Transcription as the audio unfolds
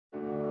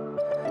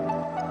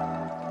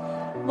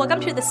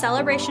Welcome to the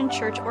Celebration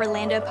Church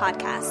Orlando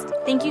podcast.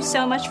 Thank you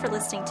so much for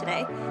listening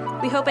today.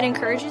 We hope it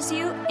encourages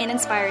you and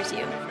inspires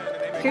you.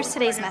 Here's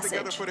today's message.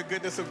 Together for the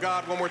goodness of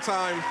God one more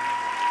time.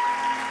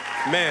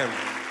 Man,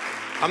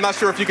 I'm not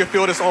sure if you can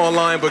feel this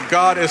online, but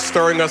God is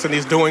stirring us and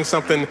he's doing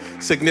something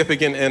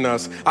significant in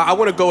us. I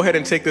want to go ahead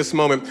and take this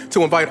moment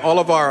to invite all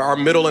of our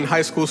middle and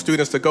high school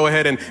students to go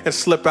ahead and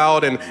slip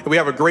out. And we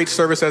have a great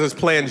service as is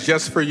planned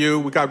just for you.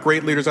 We got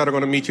great leaders that are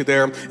going to meet you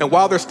there. And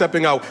while they're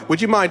stepping out,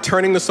 would you mind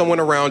turning to someone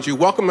around you,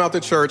 welcome them out to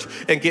church,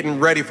 and getting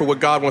ready for what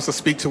God wants to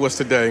speak to us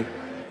today?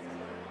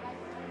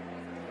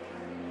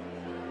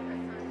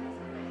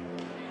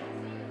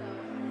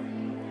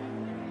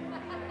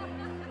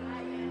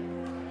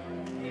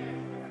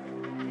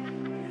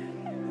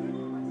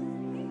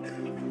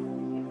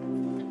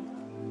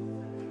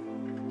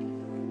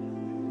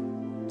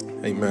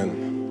 Amen.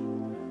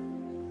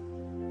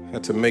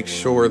 Had to make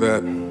sure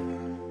that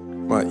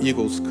my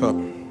Eagles cup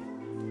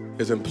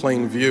is in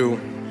plain view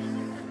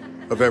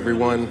of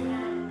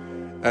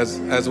everyone.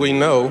 As we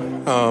know,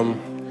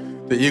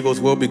 the Eagles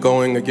will be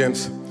going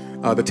against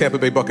the Tampa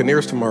Bay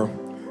Buccaneers tomorrow.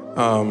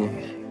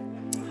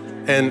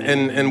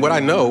 And what I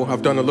know,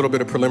 I've done a little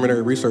bit of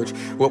preliminary research.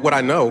 What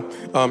I know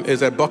is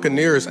that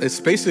Buccaneers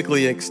is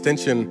basically an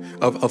extension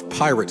of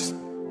pirates.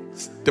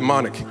 It's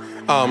demonic.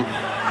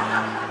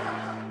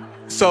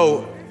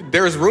 So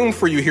there's room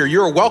for you here.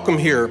 You're welcome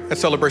here at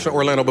Celebration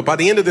Orlando. But by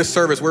the end of this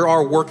service, we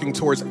are working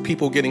towards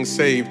people getting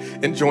saved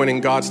and joining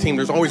God's team.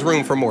 There's always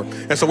room for more.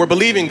 And so we're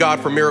believing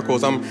God for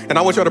miracles. And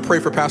I want y'all to pray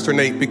for Pastor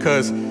Nate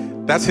because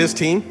that's his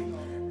team.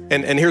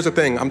 And here's the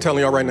thing. I'm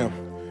telling y'all right now.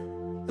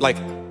 Like,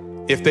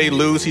 if they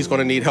lose, he's going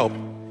to need help.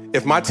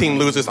 If my team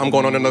loses, I'm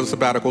going on another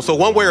sabbatical. So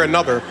one way or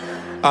another,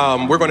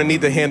 we're going to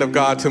need the hand of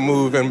God to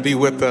move and be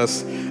with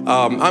us.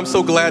 I'm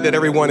so glad that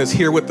everyone is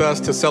here with us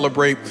to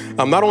celebrate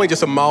not only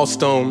just a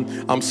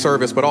milestone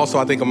service, but also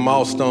I think a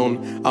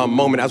milestone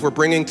moment as we're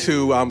bringing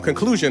to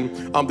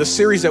conclusion the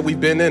series that we've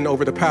been in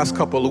over the past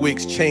couple of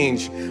weeks,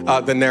 Change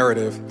the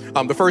Narrative.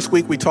 The first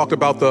week we talked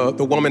about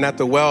the woman at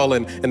the well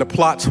and the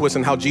plot twist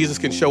and how Jesus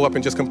can show up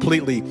and just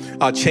completely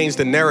change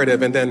the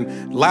narrative. And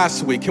then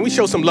last week, can we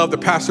show some love to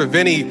Pastor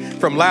Vinny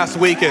from last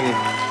week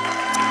and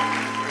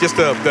just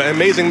the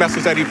amazing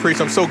message that he preached.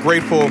 I'm so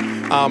grateful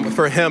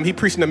for him. He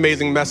preached an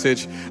amazing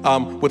message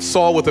with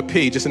Saul with a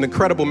P, just an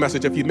incredible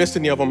message. If you missed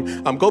any of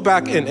them, go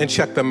back and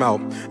check them out.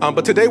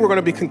 But today we're going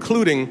to be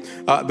concluding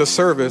the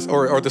service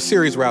or the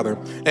series rather.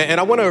 And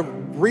I want to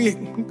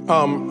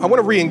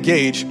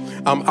re-engage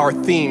our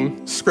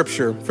theme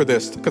scripture for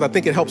this because I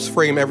think it helps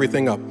frame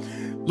everything up.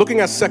 Looking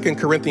at 2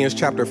 Corinthians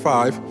chapter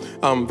 5,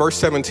 verse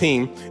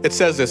 17, it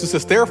says this. It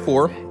says,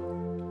 therefore,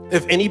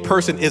 if any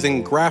person is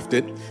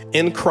engrafted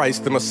in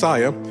Christ, the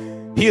Messiah,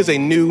 he is a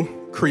new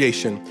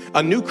creation,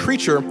 a new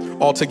creature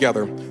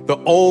altogether. The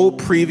old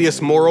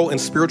previous moral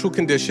and spiritual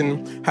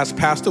condition has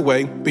passed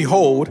away.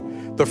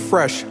 Behold, the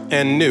fresh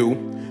and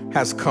new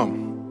has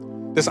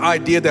come. This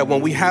idea that when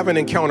we have an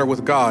encounter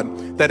with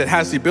God, that it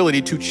has the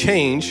ability to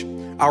change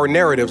our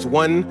narratives.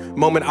 One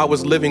moment I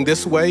was living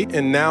this way,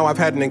 and now I've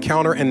had an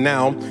encounter, and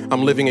now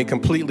I'm living a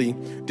completely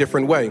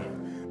different way.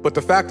 But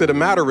the fact of the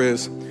matter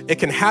is, it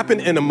can happen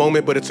in a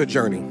moment, but it's a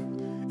journey.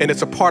 And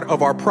it's a part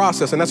of our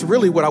process. And that's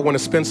really what I want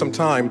to spend some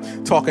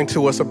time talking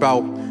to us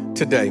about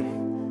today.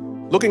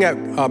 Looking at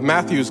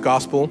Matthew's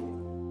gospel,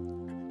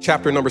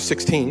 chapter number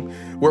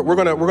 16, we're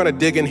gonna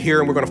dig in here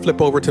and we're gonna flip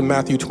over to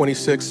Matthew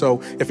 26.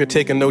 So if you're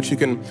taking notes, you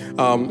can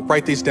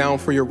write these down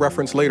for your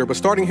reference later. But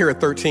starting here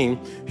at 13,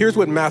 here's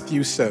what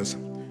Matthew says.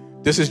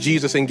 This is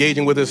Jesus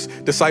engaging with his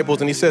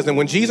disciples, and he says, and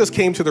when Jesus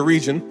came to the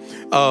region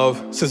of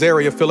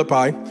Caesarea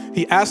Philippi,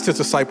 he asked his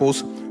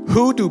disciples,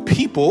 who do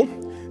people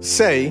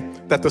say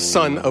that the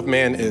Son of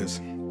Man is?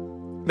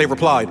 They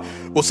replied,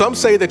 well, some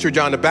say that you're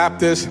John the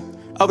Baptist,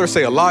 others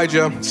say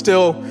Elijah,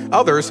 still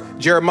others,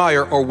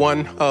 Jeremiah or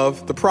one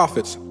of the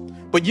prophets.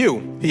 But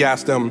you, he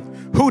asked them,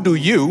 who do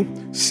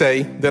you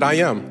say that I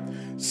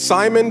am?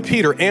 Simon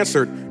Peter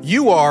answered,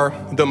 you are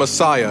the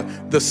Messiah,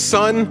 the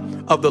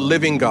Son of the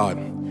living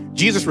God.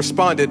 Jesus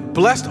responded,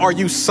 blessed are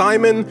you,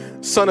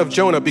 Simon, son of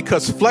Jonah,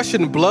 because flesh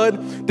and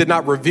blood did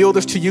not reveal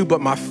this to you, but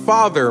my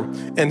Father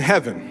in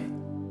heaven.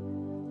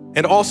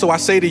 And also I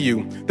say to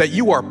you that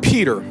you are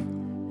Peter,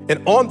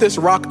 and on this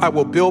rock I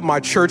will build my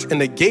church, and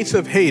the gates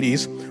of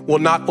Hades will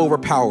not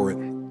overpower it.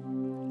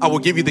 I will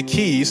give you the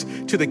keys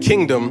to the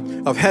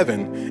kingdom of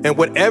heaven, and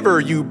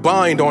whatever you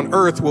bind on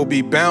earth will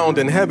be bound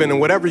in heaven, and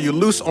whatever you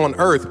loose on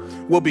earth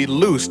will be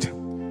loosed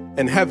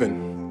in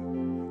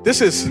heaven. This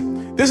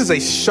is a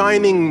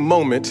shining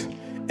moment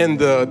in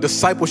the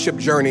discipleship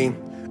journey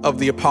of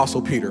the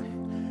Apostle Peter.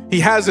 He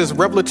has this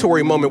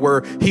revelatory moment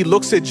where he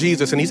looks at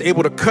Jesus and he's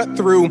able to cut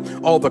through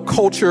all the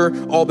culture,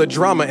 all the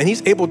drama, and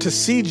he's able to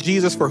see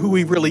Jesus for who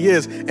he really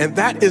is. And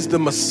that is the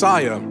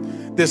Messiah,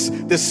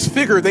 this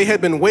figure they had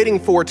been waiting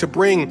for to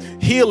bring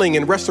healing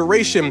and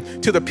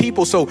restoration to the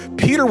people. So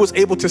Peter was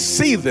able to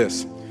see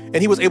this.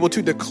 And he was able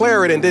to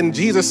declare it. And then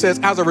Jesus says,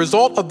 as a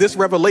result of this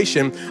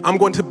revelation, I'm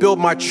going to build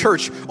my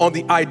church on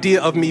the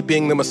idea of me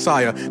being the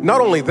Messiah.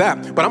 Not only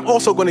that, but I'm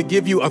also going to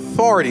give you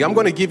authority. I'm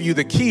going to give you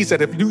the keys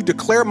that if you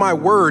declare my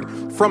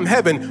word from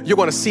heaven, you're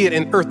going to see it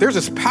in earth. There's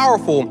this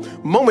powerful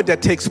moment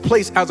that takes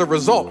place as a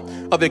result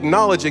of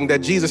acknowledging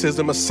that Jesus is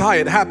the Messiah.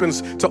 It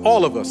happens to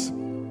all of us.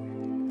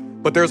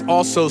 But there's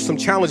also some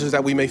challenges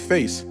that we may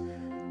face.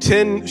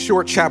 10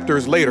 short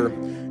chapters later,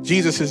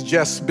 Jesus has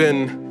just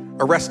been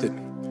arrested.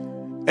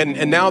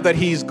 And now that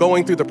he's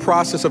going through the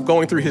process of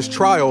going through his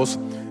trials,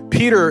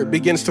 Peter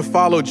begins to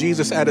follow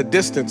Jesus at a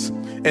distance.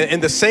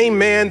 And the same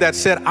man that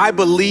said, I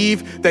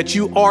believe that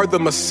you are the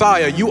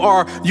Messiah. You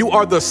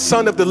are the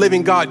Son of the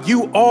living God.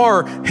 You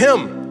are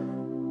him.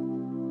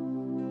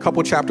 A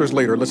couple chapters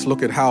later, let's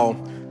look at how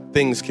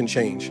things can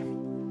change.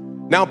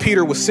 Now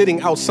Peter was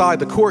sitting outside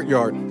the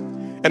courtyard,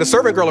 and a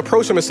servant girl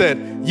approached him and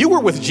said, you were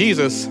with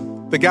Jesus,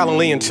 the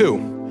Galilean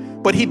too.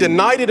 But he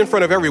denied it in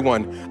front of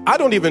everyone. I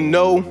don't even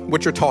know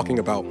what you're talking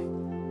about.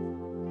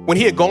 When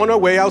he had gone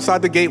away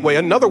outside the gateway,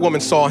 another woman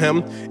saw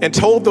him and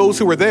told those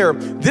who were there,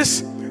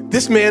 this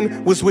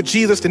man was with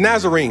Jesus the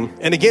Nazarene.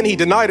 And again, he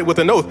denied it with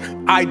an oath.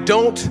 I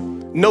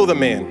don't know the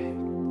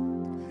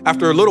man.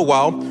 After a little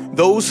while,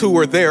 those who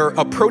were there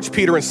approached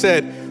Peter and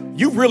said,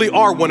 you really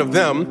are one of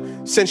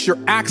them, since your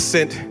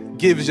accent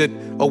gives it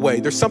away.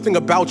 There's something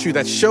about you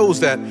that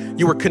shows that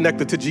you were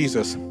connected to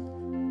Jesus.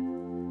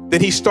 Then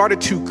he started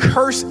to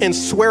curse and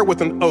swear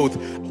with an oath.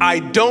 I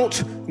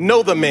don't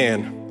know the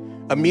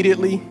man.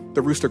 Immediately,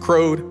 the rooster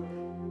crowed,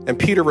 and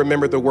Peter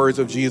remembered the words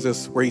of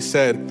Jesus where he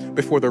said,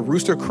 before the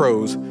rooster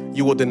crows,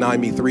 you will deny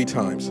me 3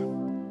 times.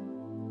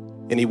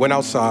 And he went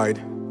outside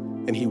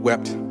and he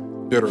wept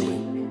bitterly.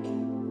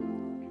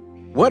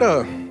 What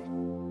a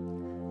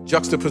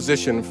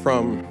juxtaposition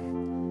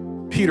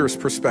from Peter's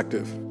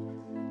perspective.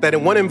 That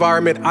in one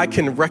environment, I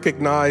can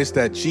recognize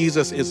that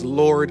Jesus is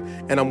Lord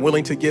and I'm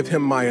willing to give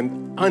him my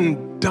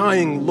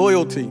undying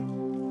loyalty.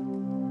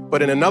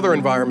 But in another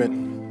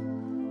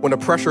environment, when the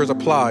pressure is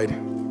applied,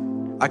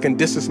 I can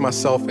distance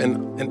myself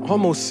and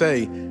almost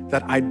say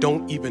that I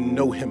don't even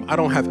know him. I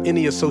don't have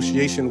any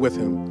association with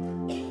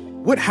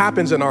him. What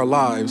happens in our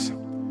lives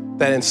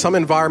that in some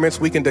environments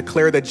we can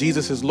declare that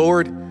Jesus is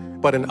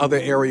Lord, but in other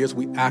areas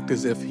we act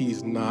as if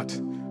he's not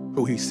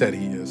who he said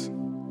he is?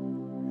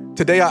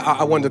 Today,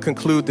 I wanted to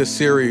conclude this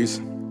series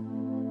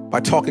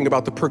by talking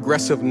about the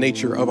progressive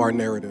nature of our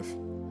narrative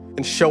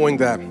and showing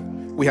that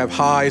we have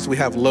highs, we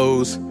have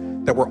lows,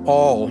 that we're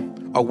all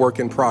a work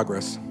in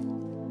progress.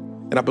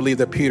 And I believe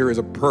that Peter is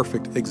a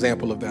perfect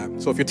example of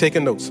that. So if you're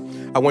taking notes,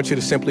 I want you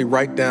to simply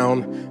write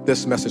down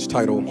this message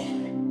title,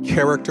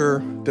 Character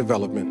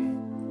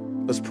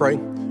Development. Let's pray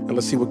and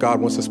let's see what God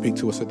wants to speak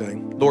to us today.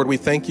 Lord, we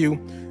thank you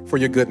for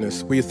your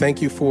goodness. We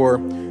thank you for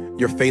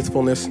your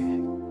faithfulness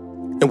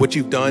and what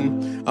you've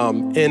done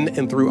in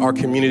and through our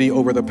community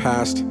over the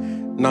past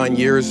 9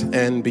 years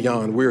and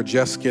beyond. We're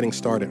just getting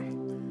started.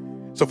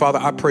 So, Father,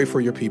 I pray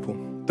for your people,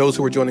 those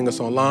who are joining us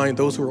online,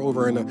 those who are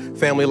over in the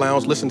family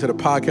lounge, listen to the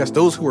podcast,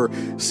 those who are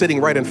sitting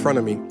right in front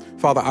of me.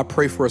 Father, I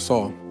pray for us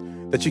all,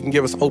 that you can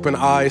give us open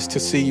eyes to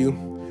see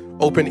you,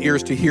 open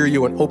ears to hear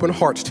you, and open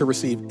hearts to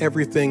receive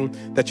everything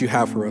that you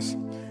have for us.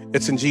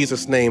 It's in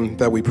Jesus' name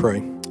that we pray.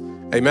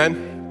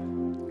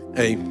 Amen.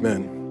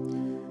 Amen.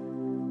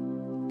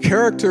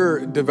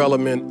 Character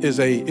development is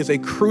a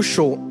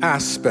crucial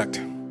aspect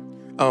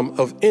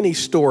of any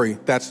story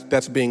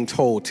that's being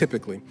told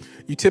typically.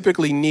 You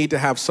typically need to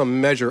have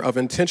some measure of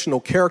intentional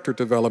character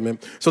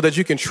development so that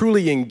you can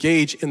truly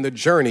engage in the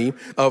journey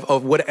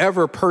of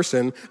whatever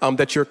person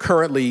that you're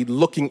currently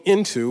looking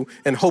into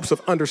in hopes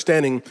of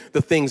understanding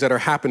the things that are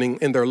happening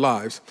in their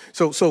lives.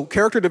 So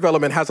character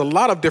development has a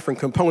lot of different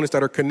components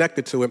that are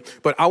connected to it,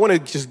 but I want to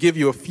just give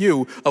you a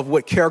few of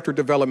what character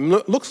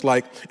development looks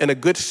like in a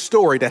good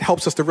story that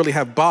helps us to really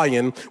have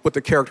buy-in with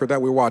the character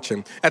that we're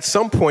watching. At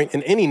some point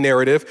in any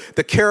narrative,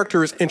 the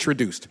character is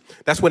introduced.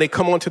 That's when they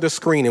come onto the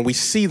screen and we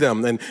see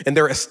them and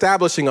they're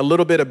establishing a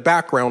little bit of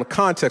background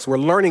context. We're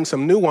learning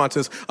some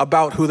nuances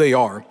about who they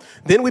are.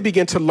 Then we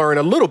begin to learn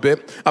a little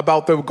bit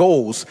about their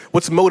goals.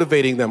 What's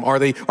motivating them? Are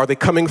they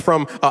coming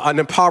from an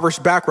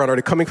impoverished background? Are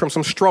they coming from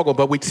some struggle?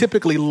 But we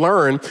typically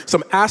learn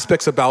some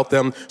aspects about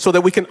them so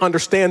that we can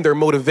understand their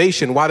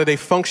motivation. Why do they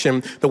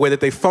function the way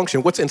that they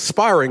function? What's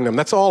inspiring them?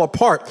 That's all a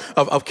part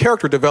of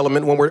character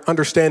development when we're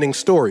understanding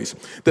stories.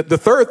 The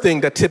third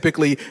thing that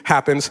typically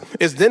happens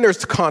is then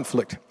there's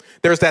conflict.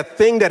 There's that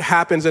thing that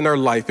happens in their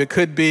life. It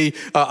could be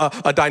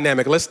a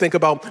dynamic. Let's think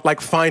about like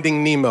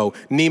Finding Nemo.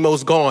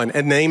 Nemo's gone,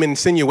 and the name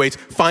insinuates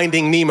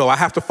Finding Nemo. I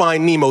have to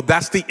find Nemo.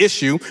 That's the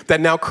issue that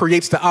now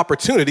creates the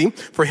opportunity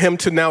for him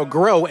to now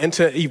grow and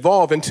to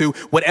evolve into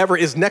whatever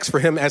is next for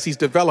him as he's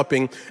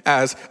developing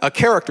as a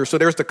character. So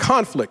there's the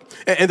conflict.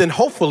 And then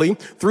hopefully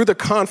through the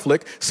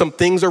conflict, some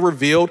things are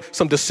revealed,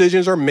 some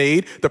decisions are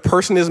made, the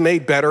person is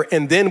made better,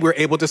 and then we're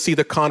able to see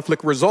the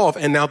conflict resolve.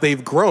 And now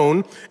they've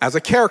grown as a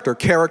character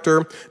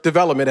development.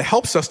 development. It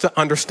helps us to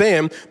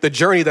understand the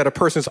journey that a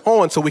person's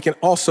on so we can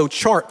also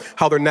chart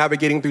how they're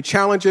navigating through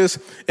challenges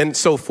and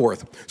so forth.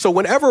 So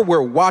whenever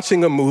we're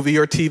watching a movie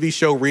or TV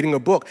show, reading a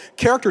book,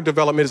 character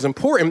development is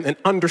important in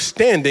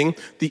understanding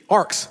the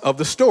arcs of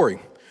the story.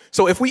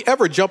 So if we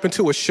ever jump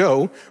into a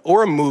show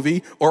or a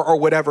movie or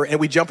whatever, and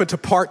we jump into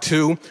part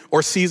 2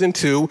 or season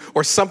 2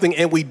 or something,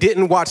 and we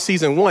didn't watch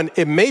season 1,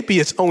 it may be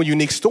its own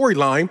unique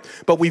storyline,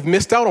 but we've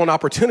missed out on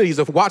opportunities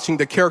of watching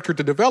the character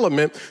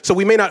development, so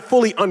we may not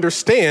fully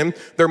understand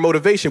their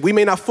motivation. We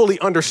may not fully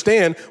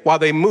understand why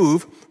they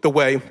move the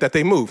way that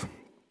they move.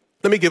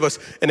 Let me give us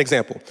an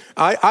example.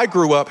 I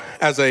grew up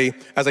as a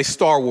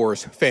Star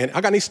Wars fan.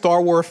 I got any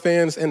Star Wars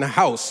fans in the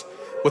house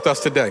with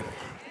us today?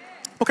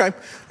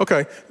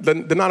 Okay. The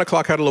 9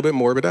 o'clock had a little bit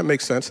more, but that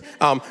makes sense.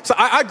 So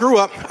I grew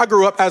up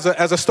as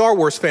a Star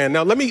Wars fan.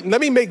 Now let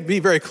me be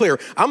very clear.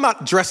 I'm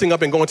not dressing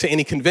up and going to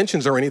any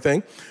conventions or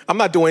anything. I'm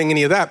not doing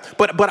any of that.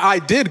 But I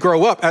did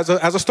grow up as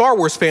a Star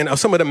Wars fan of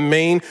some of the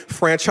main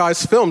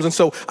franchise films, and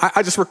so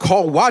I just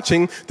recall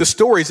watching the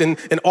stories and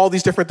all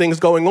these different things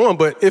going on.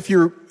 But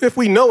if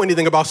we know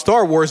anything about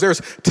Star Wars,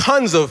 there's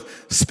tons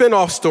of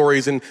spin-off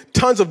stories and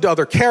tons of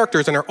other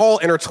characters, and they're all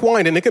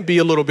intertwined, and it can be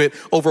a little bit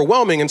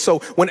overwhelming. And so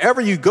whenever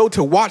you go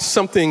to watch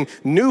something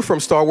new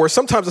from Star Wars,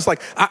 sometimes it's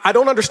like, I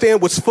don't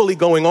understand what's fully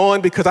going on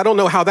because I don't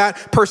know how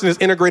that person is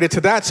integrated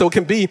to that. So it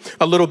can be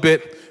a little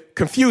bit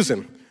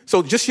confusing.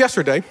 So just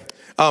yesterday,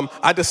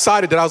 I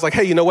decided that I was like,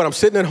 hey, you know what? I'm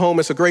sitting at home.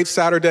 It's a great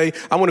Saturday.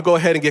 I want to go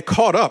ahead and get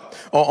caught up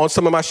on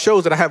some of my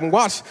shows that I haven't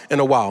watched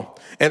in a while.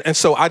 And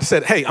so I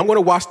said, hey, I'm going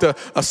to watch the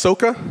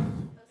Ahsoka.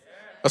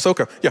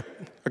 Yeah.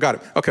 I got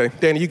it. Okay,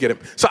 Danny, you get it.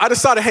 So I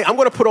decided, hey, I'm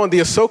going to put on the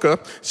Ahsoka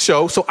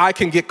show so I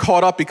can get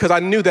caught up because I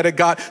knew that it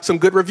got some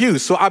good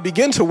reviews. So I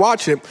began to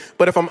watch it,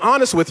 but if I'm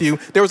honest with you,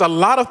 there was a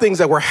lot of things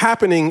that were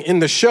happening in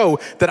the show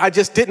that I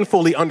just didn't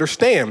fully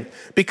understand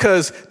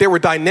because there were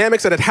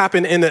dynamics that had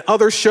happened in the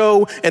other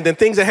show and then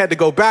things that had to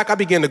go back. I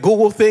began to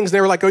Google things and they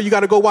were like, oh, you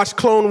got to go watch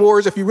Clone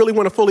Wars if you really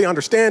want to fully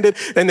understand it.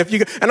 And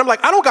I'm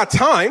like, I don't got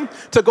time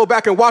to go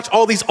back and watch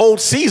all these old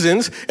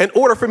seasons in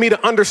order for me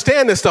to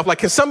understand this stuff. Like,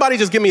 can somebody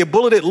just give me a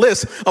bulleted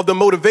list of the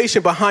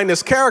motivation behind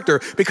this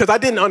character, because I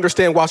didn't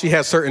understand why she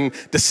had certain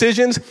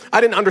decisions. I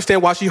didn't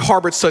understand why she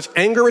harbored such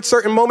anger at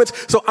certain moments.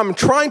 So I'm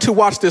trying to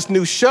watch this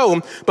new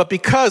show, but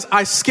because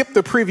I skipped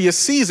the previous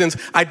seasons,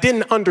 I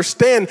didn't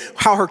understand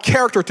how her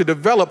character to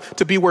develop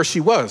to be where she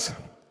was.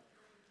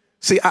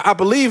 See, I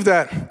believe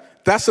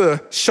that that's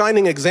a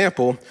shining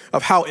example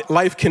of how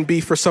life can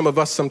be for some of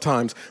us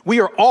sometimes. We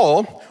are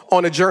all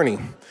on a journey.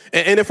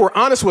 And if we're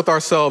honest with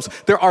ourselves,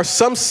 there are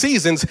some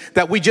seasons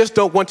that we just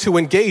don't want to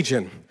engage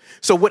in.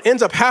 So what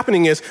ends up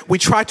happening is we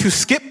try to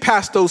skip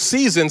past those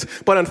seasons,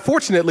 but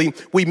unfortunately,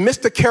 we miss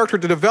the character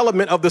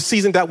development of the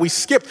season that we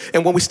skipped.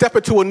 And when we step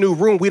into a new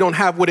room, we don't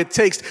have what it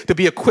takes to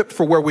be equipped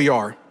for where we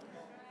are.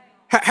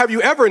 Have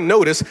you ever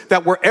noticed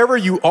that wherever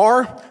you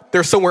are,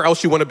 there's somewhere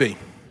else you want to be?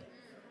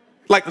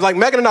 Like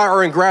Megan and I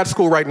are in grad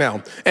school right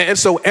now. And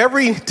so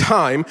every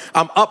time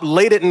I'm up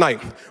late at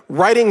night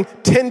writing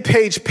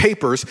 10-page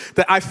papers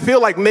that I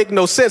feel like make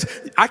no sense,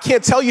 I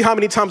can't tell you how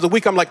many times a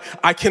week I'm like,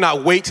 I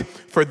cannot wait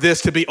for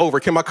this to be over.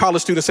 Can my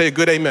college students say a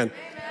good amen?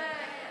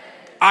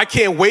 I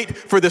can't wait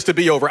for this to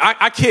be over.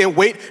 I can't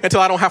wait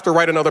until I don't have to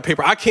write another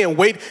paper. I can't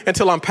wait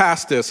until I'm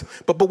past this.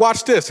 But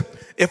watch this.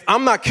 If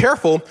I'm not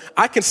careful,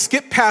 I can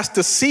skip past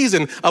the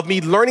season of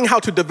me learning how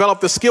to develop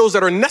the skills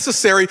that are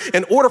necessary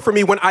in order for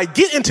me when I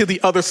get into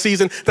the other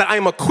season that I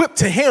am equipped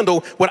to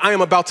handle what I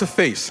am about to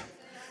face.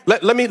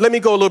 Let me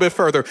go a little bit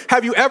further.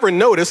 Have you ever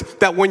noticed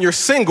that when you're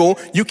single,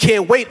 you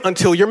can't wait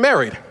until you're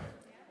married?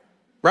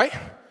 Right?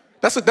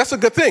 That's a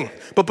good thing.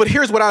 But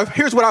here's what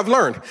I've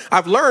learned.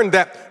 I've learned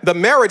that the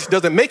marriage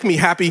doesn't make me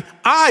happy.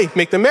 I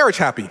make the marriage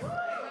happy.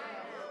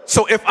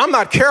 So if I'm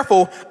not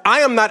careful,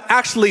 I am not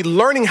actually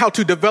learning how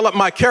to develop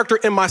my character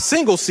in my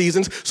single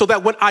seasons so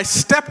that when I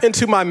step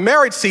into my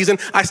marriage season,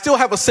 I still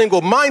have a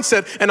single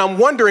mindset and I'm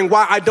wondering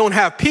why I don't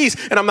have peace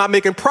and I'm not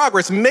making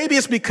progress. Maybe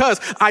it's because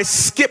I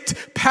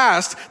skipped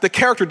past the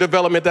character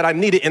development that I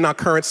needed in our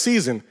current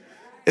season.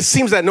 It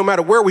seems that no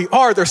matter where we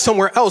are, there's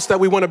somewhere else that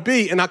we want to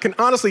be. And I can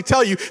honestly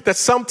tell you that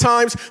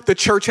sometimes the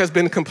church has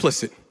been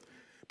complicit.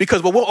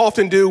 Because what we'll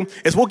often do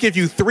is we'll give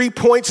you 3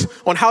 points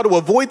on how to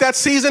avoid that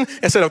season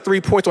instead of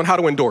 3 points on how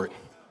to endure it.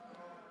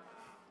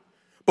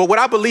 But what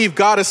I believe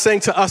God is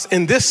saying to us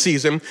in this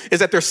season is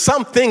that there's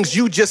some things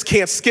you just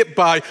can't skip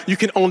by. You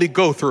can only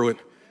go through it.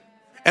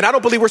 And I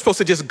don't believe we're supposed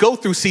to just go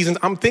through seasons.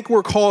 I think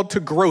we're called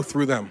to grow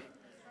through them.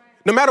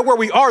 No matter where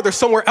we are, there's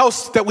somewhere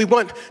else that we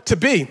want to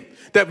be.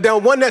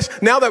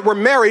 Now that we're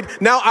married,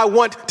 now I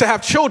want to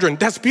have children.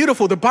 That's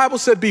beautiful. The Bible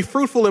said, be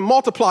fruitful and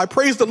multiply.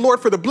 Praise the Lord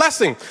for the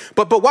blessing.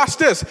 But watch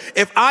this.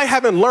 If I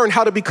haven't learned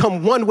how to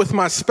become one with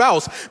my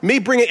spouse, me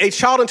bringing a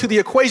child into the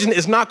equation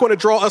is not going to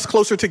draw us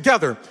closer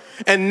together.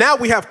 And now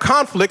we have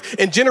conflict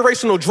and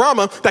generational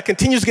drama that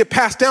continues to get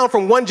passed down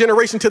from one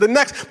generation to the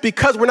next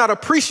because we're not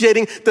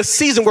appreciating the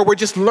season where we're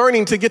just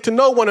learning to get to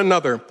know one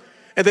another.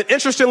 And then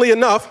interestingly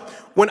enough,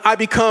 when I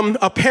become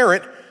a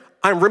parent,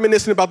 I'm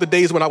reminiscing about the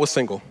days when I was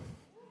single.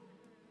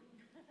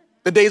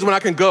 The days when I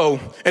can go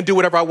and do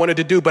whatever I wanted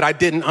to do, but I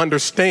didn't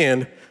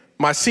understand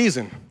my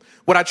season.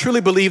 What I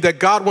truly believe that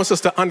God wants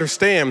us to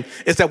understand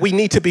is that we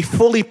need to be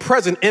fully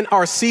present in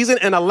our season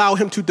and allow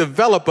him to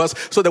develop us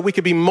so that we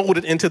can be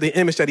molded into the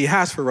image that he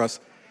has for us.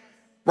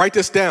 Write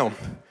this down.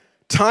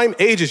 Time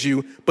ages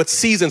you, but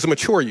seasons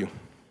mature you.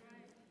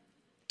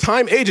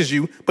 Time ages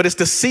you, but it's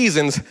the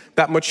seasons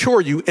that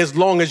mature you as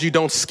long as you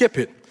don't skip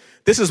it.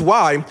 This is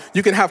why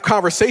you can have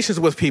conversations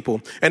with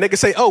people and they can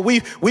say, oh,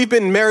 we've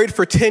been married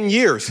for 10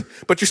 years,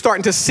 but you're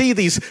starting to see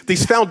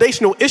these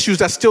foundational issues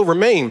that still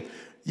remain.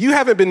 You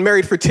haven't been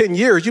married for 10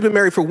 years. You've been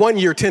married for 1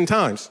 year 10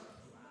 times.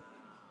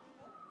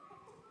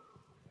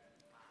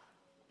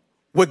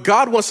 What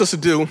God wants us to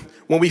do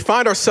when we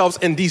find ourselves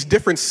in these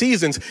different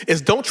seasons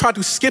is don't try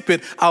to skip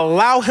it.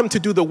 Allow him to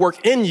do the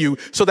work in you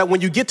so that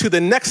when you get to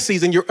the next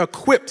season, you're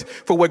equipped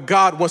for what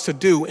God wants to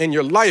do in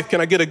your life.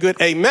 Can I get a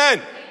good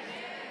amen?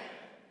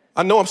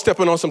 I know I'm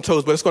stepping on some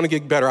toes, but it's going to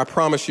get better. I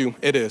promise you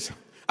it is.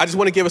 I just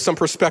want to give us some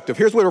perspective.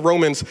 Here's what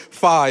Romans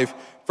 5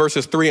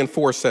 verses 3 and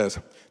 4 says.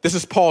 This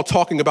is Paul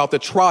talking about the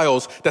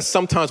trials that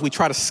sometimes we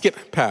try to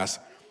skip past.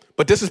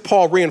 But this is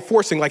Paul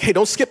reinforcing like, hey,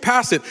 don't skip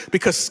past it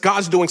because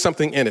God's doing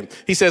something in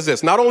it. He says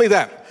this, not only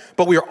that,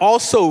 but we are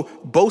also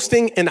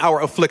boasting in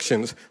our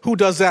afflictions. Who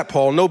does that,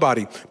 Paul?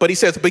 Nobody. But he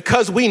says,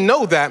 because we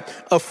know that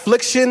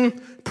affliction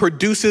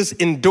produces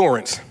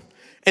endurance.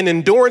 And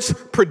endurance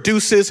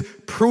produces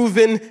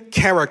proven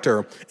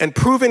character. And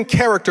proven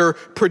character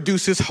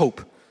produces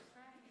hope.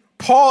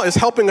 Paul is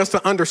helping us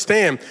to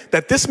understand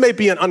that this may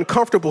be an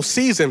uncomfortable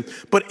season,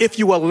 but if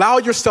you allow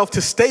yourself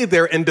to stay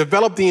there and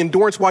develop the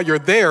endurance while you're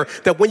there,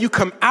 that when you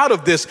come out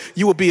of this,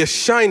 you will be as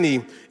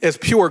shiny as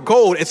pure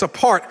gold. It's a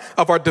part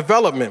of our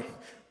development.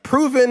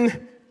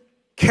 Proven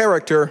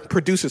character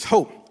produces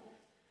hope.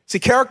 See,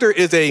 character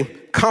is a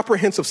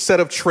comprehensive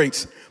set of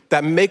traits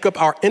that make up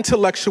our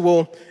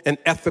intellectual and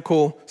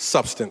ethical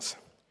substance.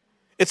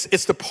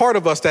 It's the part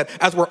of us that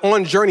as we're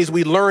on journeys,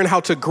 we learn how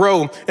to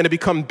grow and to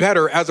become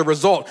better as a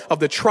result of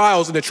the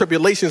trials and the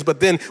tribulations. But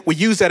then we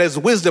use that as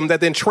wisdom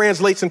that then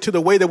translates into the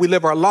way that we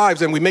live our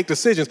lives and we make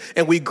decisions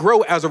and we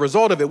grow as a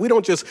result of it. We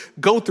don't just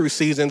go through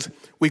seasons,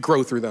 we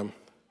grow through them.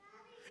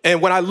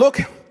 And when I look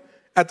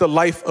at the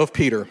life of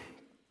Peter,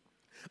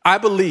 I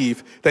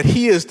believe that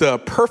he is the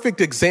perfect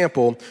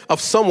example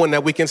of someone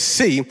that we can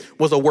see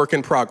was a work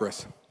in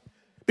progress.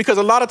 Because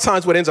a lot of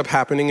times what ends up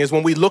happening is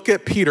when we look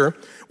at Peter,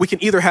 we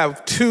can either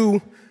have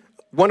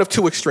one of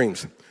two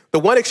extremes. The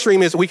one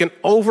extreme is we can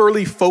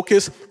overly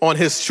focus on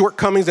his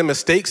shortcomings and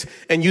mistakes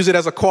and use it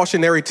as a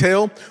cautionary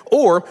tale,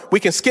 or we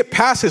can skip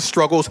past his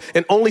struggles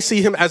and only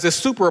see him as a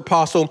super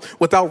apostle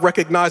without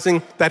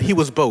recognizing that he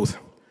was both.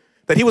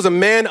 That he was a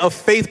man of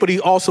faith, but he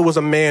also was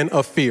a man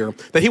of fear.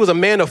 That he was a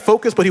man of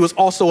focus, but he was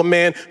also a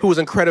man who was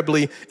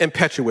incredibly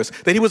impetuous.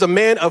 That he was a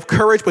man of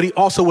courage, but he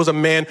also was a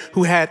man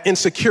who had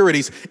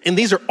insecurities. And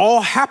these are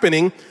all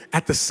happening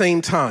at the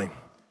same time.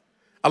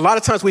 A lot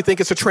of times we think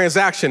it's a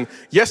transaction.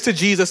 Yes to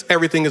Jesus,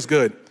 everything is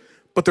good.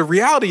 But the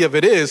reality of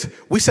it is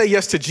we say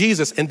yes to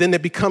Jesus and then there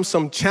becomes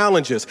some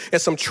challenges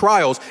and some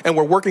trials and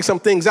we're working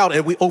some things out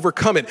and we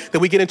overcome it. Then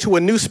we get into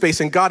a new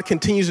space and God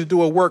continues to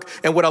do a work.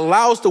 And what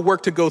allows the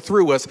work to go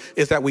through us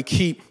is that we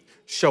keep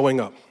showing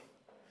up.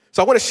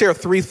 So I want to share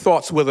 3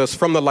 thoughts with us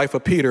from the life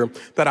of Peter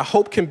that I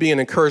hope can be an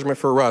encouragement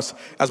for us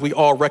as we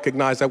all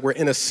recognize that we're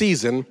in a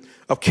season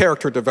of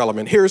character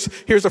development. Here's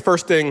the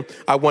first thing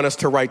I want us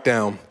to write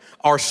down.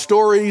 Our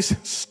stories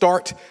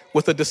start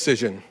with a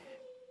decision.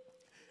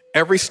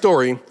 Every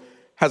story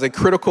has a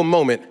critical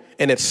moment,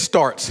 and it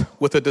starts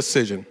with a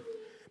decision.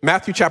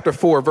 Matthew chapter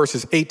 4,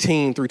 verses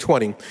 18 through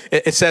 20.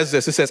 It says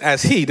this. It says,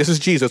 as he, this is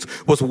Jesus,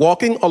 was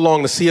walking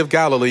along the Sea of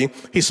Galilee,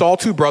 he saw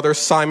 2 brothers,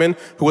 Simon,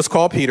 who was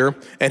called Peter,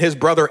 and his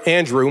brother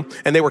Andrew,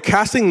 and they were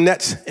casting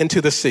nets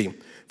into the sea,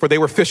 for they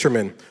were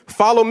fishermen.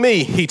 Follow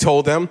me, he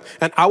told them,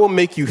 and I will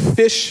make you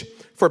fish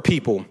for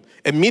people.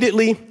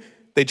 Immediately,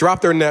 they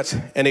dropped their nets,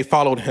 and they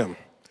followed him.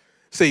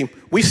 See,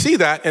 we see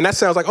that, and that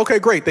sounds like, okay,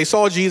 great. They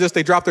saw Jesus,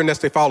 they dropped their nets,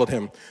 they followed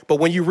him. But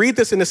when you read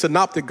this in the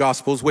Synoptic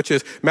Gospels, which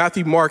is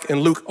Matthew, Mark,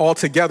 and Luke all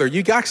together,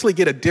 you actually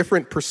get a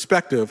different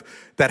perspective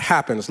that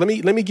happens. Let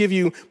me give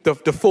you the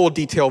full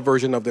detailed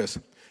version of this.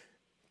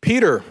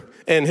 Peter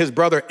and his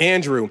brother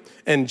Andrew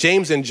and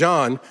James and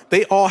John,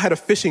 they all had a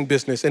fishing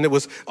business, and it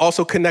was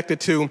also connected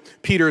to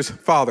Peter's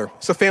father.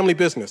 It's a family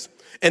business.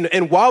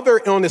 And while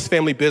they're on this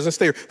family business,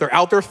 they're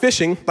out there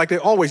fishing like they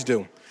always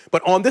do.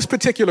 But on this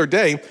particular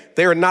day,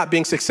 they are not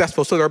being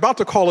successful. So they're about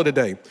to call it a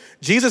day.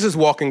 Jesus is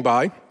walking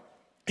by.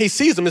 He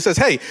sees them and says,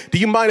 hey, do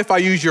you mind if I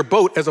use your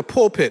boat as a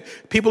pulpit?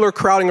 People are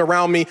crowding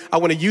around me. I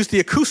want to use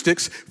the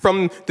acoustics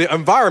from the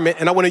environment,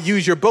 and I want to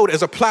use your boat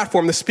as a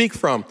platform to speak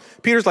from.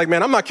 Peter's like,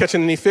 man, I'm not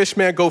catching any fish,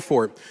 man. Go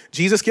for it.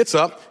 Jesus gets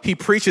up. He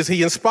preaches.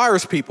 He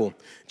inspires people.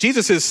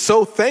 Jesus is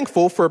so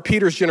thankful for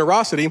Peter's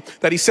generosity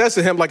that he says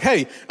to him, like,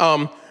 hey,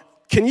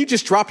 can you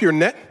just drop your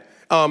net?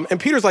 And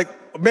Peter's like,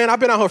 man, I've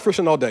been out here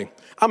fishing all day.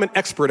 I'm an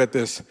expert at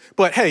this.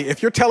 But hey,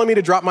 if you're telling me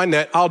to drop my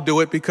net, I'll do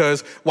it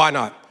because why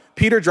not?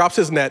 Peter drops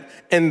his net.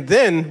 And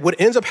then what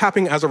ends up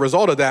happening as a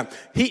result of that,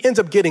 he ends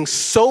up getting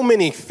so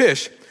many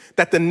fish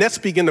that the nets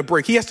begin to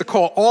break. He has to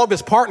call all of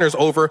his partners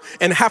over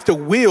and have to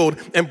wield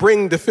and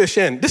bring the fish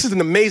in. This is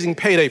an amazing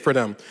payday for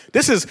them.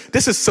 This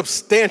is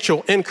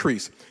substantial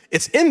increase.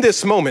 It's in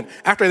this moment,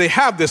 after they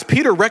have this,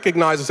 Peter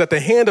recognizes that the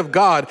hand of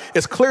God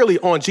is clearly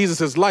on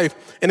Jesus'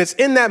 life. And it's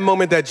in that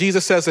moment that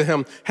Jesus says to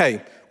him,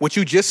 hey, what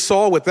you just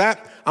saw with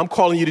that, I'm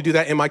calling you to do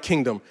that in my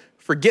kingdom.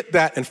 Forget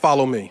that and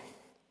follow me.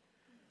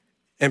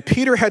 And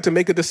Peter had to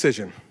make a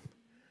decision.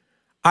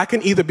 I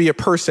can either be a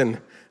person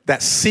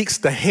that seeks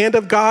the hand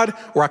of God,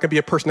 or I can be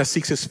a person that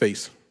seeks his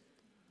face.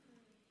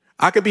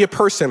 I could be a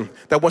person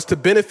that wants to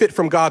benefit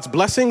from God's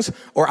blessings,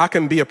 or I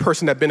can be a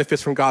person that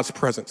benefits from God's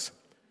presence.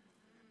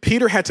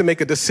 Peter had to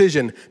make a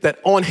decision that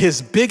on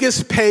his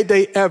biggest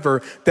payday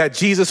ever, that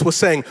Jesus was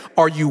saying,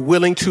 are you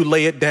willing to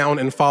lay it down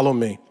and follow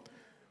me?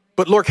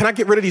 But Lord, can I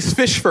get rid of these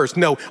fish first?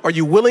 No. Are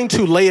you willing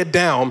to lay it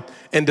down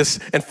and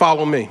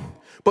follow me?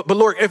 But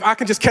Lord, if I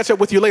can just catch up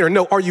with you later.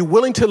 No, are you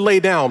willing to lay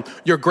down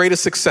your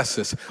greatest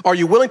successes? Are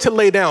you willing to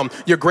lay down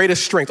your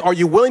greatest strength? Are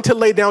you willing to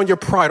lay down your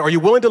pride? Are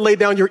you willing to lay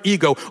down your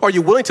ego? Are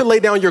you willing to lay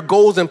down your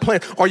goals and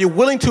plans? Are you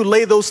willing to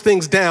lay those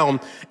things down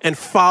and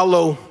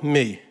follow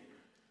me?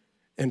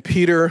 And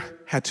Peter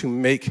had to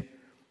make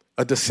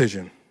a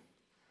decision.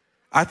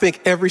 I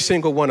think every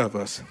single one of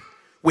us,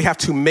 we have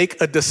to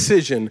make a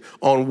decision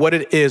on what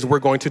it is we're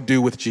going to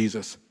do with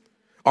Jesus.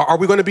 Are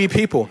we going to be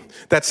people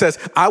that says,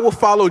 I will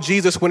follow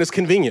Jesus when it's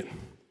convenient?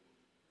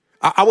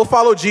 I will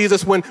follow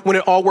Jesus when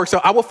it all works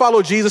out. I will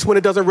follow Jesus when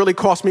it doesn't really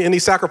cost me any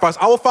sacrifice.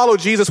 I will follow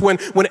Jesus when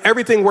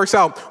everything works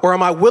out. Or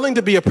am I willing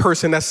to be a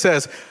person that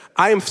says,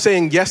 I am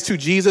saying yes to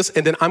Jesus,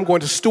 and then I'm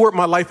going to steward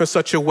my life in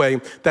such a way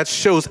that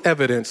shows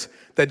evidence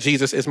that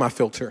Jesus is my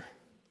filter?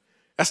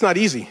 That's not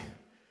easy.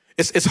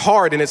 It's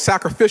hard and it's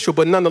sacrificial,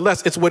 but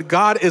nonetheless, it's what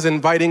God is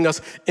inviting us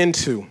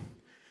into.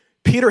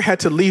 Peter had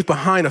to leave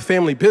behind a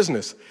family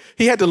business.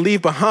 He had to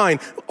leave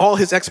behind all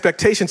his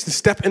expectations to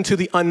step into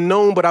the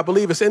unknown. But I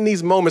believe it's in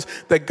these moments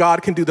that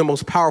God can do the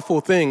most powerful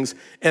things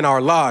in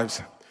our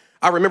lives.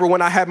 I remember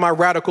when I had my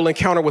radical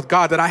encounter with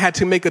God that I had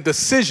to make a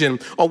decision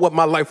on what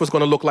my life was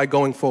going to look like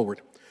going forward.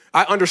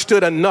 I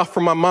understood enough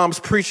from my mom's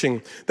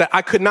preaching that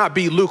I could not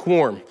be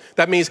lukewarm.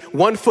 That means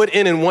 1 foot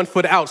in and 1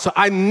 foot out. So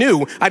I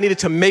knew I needed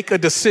to make a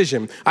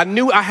decision. I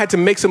knew I had to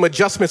make some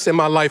adjustments in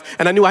my life,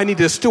 and I knew I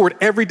needed to steward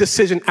every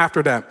decision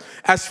after that.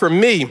 As for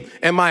me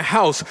and my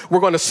house,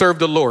 we're going to serve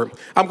the Lord.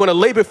 I'm going to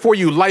lay before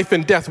you life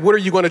and death. What are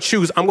you going to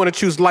choose? I'm going to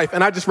choose life.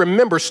 And I just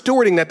remember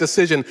stewarding that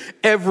decision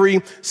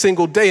every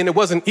single day, and it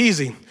wasn't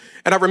easy.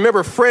 And I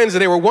remember friends,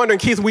 and they were wondering,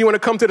 Keith, we want to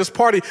come to this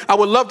party. I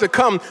would love to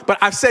come, but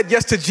I've said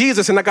yes to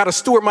Jesus, and I got to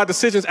steward my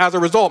decisions as a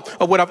result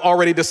of what I've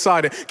already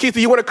decided. Keith,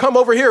 you want to come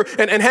over here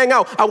and hang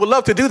out? I would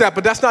love to do that,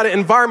 but that's not an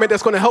environment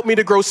that's going to help me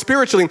to grow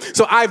spiritually.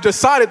 So I've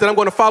decided that I'm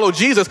going to follow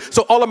Jesus,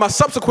 so all of my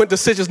subsequent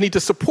decisions need to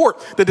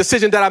support the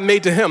decision that I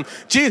made to him.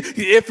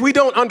 If we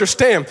don't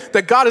understand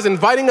that God is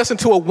inviting us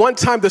into a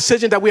one-time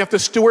decision that we have to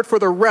steward for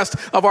the rest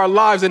of our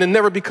lives, and it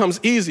never becomes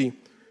easy.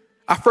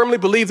 I firmly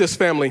believe this,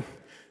 family,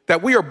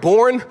 that we are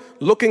born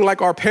looking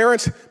like our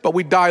parents, but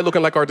we die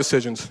looking like our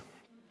decisions.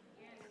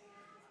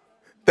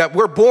 That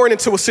we're born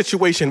into a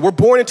situation, we're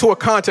born into a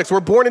context, we're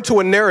born into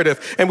a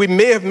narrative, and we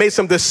may have made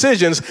some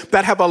decisions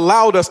that have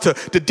allowed us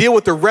to deal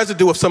with the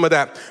residue of some of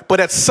that. But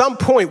at some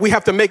point, we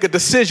have to make a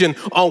decision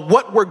on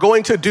what we're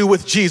going to do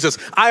with Jesus.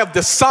 I have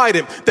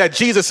decided that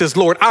Jesus is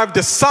Lord. I've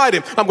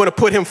decided I'm going to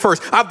put him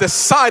first. I've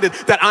decided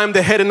that I'm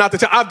the head and not the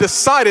tail. I've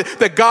decided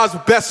that God's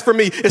best for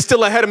me is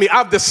still ahead of me.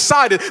 I've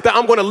decided that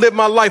I'm going to live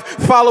my life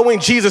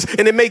following Jesus,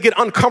 and it may get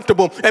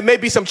uncomfortable. It may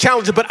be some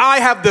challenges, but I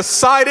have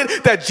decided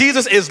that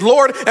Jesus is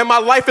Lord, and my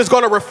life is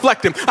going to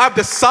reflect him. I've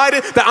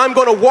decided that I'm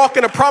going to walk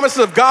in the promises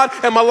of God,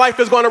 and my life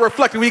is going to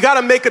reflect him. We got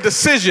to make a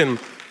decision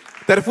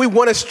that if we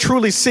want to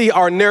truly see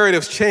our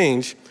narratives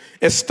change,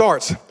 it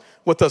starts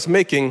with us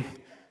making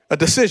a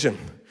decision.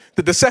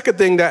 The second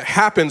thing that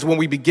happens when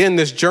we begin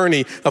this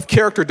journey of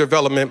character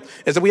development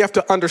is that we have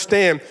to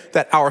understand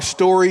that our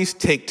stories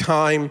take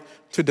time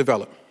to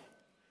develop.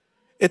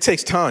 It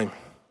takes time.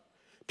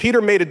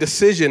 Peter made a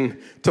decision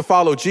to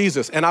follow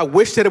Jesus, and I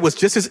wish that it was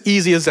just as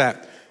easy as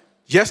that.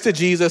 Yes to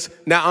Jesus,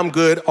 now I'm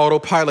good,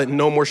 autopilot,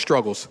 no more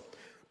struggles.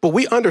 But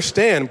we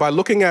understand by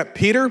looking at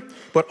Peter,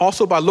 but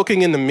also by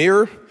looking in the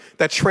mirror,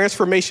 that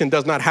transformation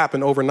does not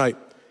happen overnight.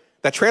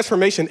 That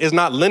transformation is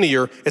not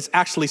linear, it's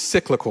actually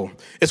cyclical.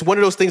 It's one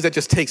of those things that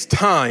just takes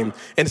time,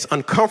 and it's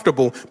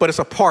uncomfortable, but it's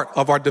a part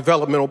of our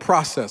developmental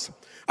process.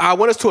 I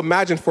want us to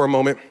imagine for a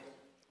moment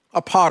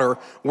a potter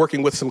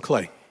working with some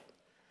clay.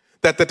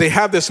 That they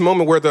have this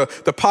moment where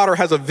the potter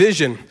has a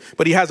vision,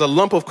 but he has a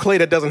lump of clay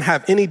that doesn't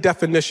have any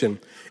definition.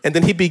 And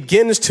then he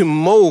begins to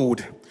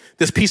mold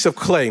this piece of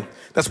clay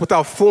that's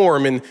without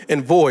form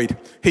and void.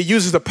 He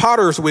uses the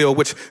potter's wheel,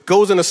 which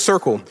goes in a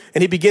circle,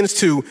 and he begins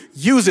to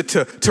use it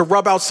to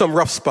rub out some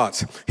rough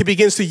spots. He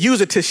begins to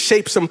use it to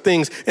shape some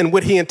things and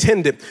what he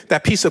intended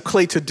that piece of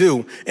clay to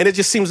do. And it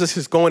just seems as if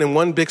it's going in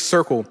one big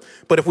circle.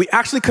 But if we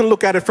actually can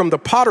look at it from the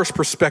potter's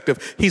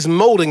perspective, he's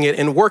molding it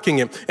and working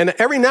it. And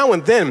every now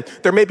and then,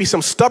 there may be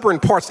some stubborn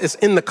parts that's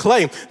in the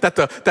clay that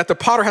the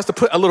potter has to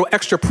put a little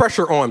extra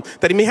pressure on,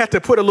 that he may have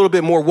to put a little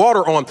bit more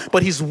water on,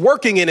 but he's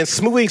working it and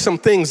smoothing some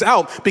things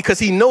out because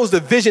he knows the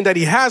vision that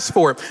he has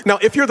for it. Now,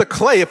 if you're the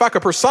clay, if I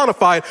could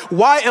personify it,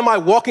 why am I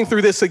walking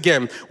through this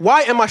again?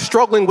 Why am I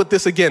struggling with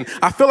this again?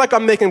 I feel like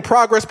I'm making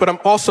progress, but I'm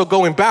also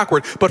going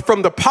backward. But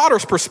from the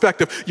potter's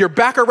perspective, you're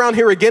back around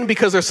here again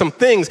because there's some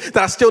things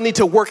that I still need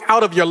to work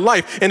out of your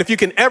life. And if you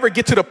can ever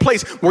get to the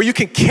place where you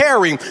can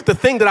carry the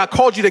thing that I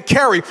called you to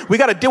carry, we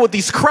got to deal with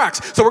these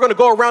cracks. So we're going to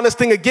go around this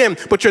thing again,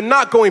 but you're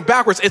not going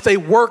backwards. It's a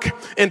work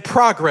in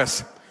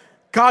progress.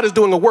 God is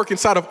doing a work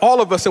inside of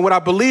all of us. And what I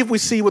believe we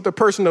see with the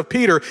person of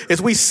Peter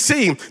is we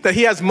see that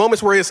he has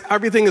moments where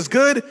everything is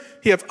good.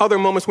 He has other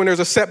moments when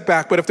there's a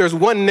setback. But if there's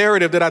one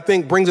narrative that I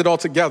think brings it all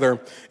together,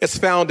 it's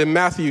found in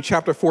Matthew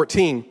chapter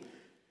 14.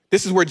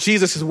 This is where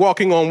Jesus is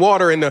walking on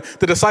water and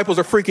the disciples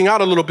are freaking out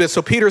a little bit.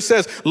 So Peter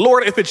says,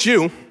 Lord, if it's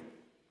you,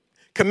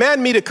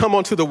 command me to come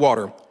onto the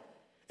water.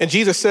 And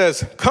Jesus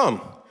says, come.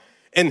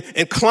 And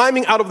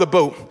climbing out of the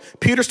boat,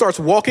 Peter starts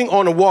walking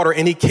on the water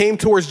and he came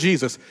towards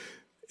Jesus.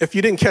 If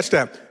you didn't catch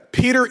that,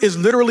 Peter is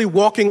literally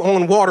walking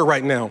on water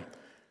right now.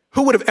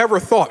 Who would have ever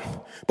thought?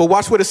 But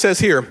watch what it says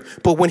here.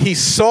 But when he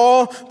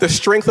saw the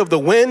strength of the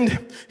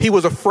wind, he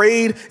was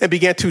afraid and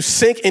began to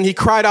sink, and he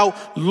cried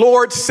out,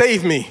 Lord,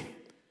 save me.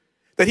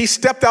 That he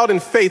stepped out in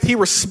faith. He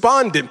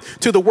responded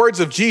to the words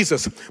of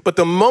Jesus. But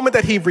the moment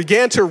that he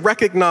began to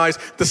recognize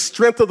the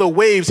strength of the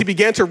waves, he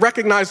began to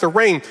recognize the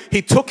rain,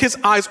 he took his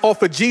eyes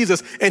off of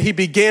Jesus and he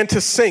began to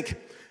sink.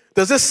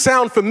 Does this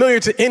sound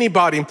familiar to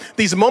anybody?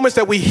 These moments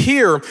that we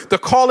hear the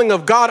calling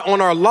of God on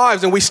our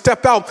lives and we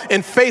step out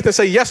in faith and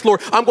say, yes,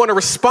 Lord, I'm going to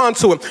respond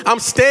to it. I'm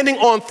standing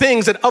on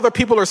things that other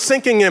people are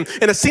sinking in,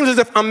 and it seems as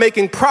if I'm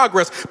making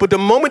progress. But the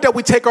moment that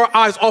we take our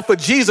eyes off of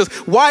Jesus,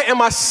 why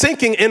am I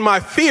sinking in my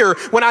fear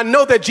when I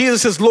know that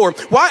Jesus is Lord?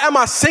 Why am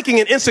I sinking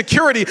in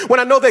insecurity when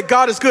I know that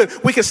God is good?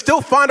 We can still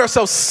find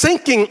ourselves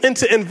sinking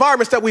into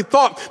environments that we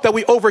thought that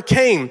we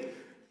overcame.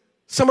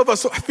 Some of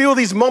us feel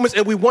these moments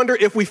and we wonder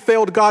if we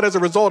failed God as a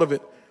result of it.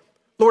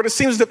 Lord, it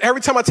seems as if every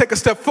time I take a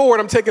step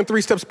forward, I'm taking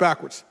 3 steps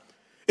backwards.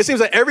 It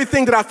seems like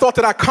everything that I thought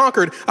that I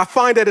conquered, I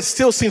find that it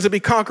still seems to be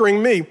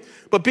conquering me.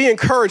 But be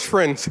encouraged,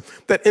 friends,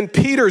 that in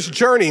Peter's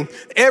journey,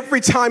 every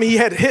time he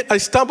had hit a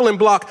stumbling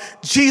block,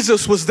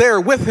 Jesus was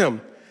there with him.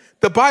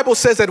 The Bible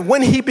says that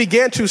when he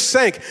began to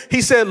sink,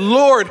 he said,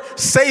 Lord,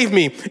 save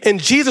me. And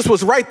Jesus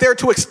was right there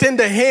to extend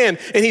a hand,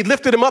 and he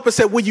lifted him up and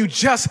said, will you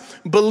just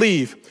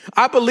believe?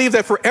 I believe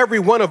that for every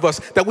one of us,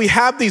 that we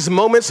have these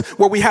moments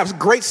where we have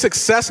great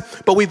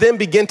success, but we then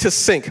begin to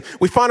sink.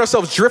 We find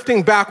ourselves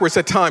drifting backwards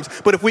at times.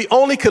 But if we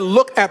only could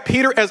look at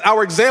Peter as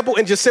our example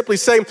and just simply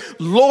say,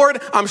 Lord,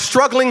 I'm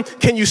struggling.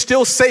 Can you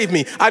still save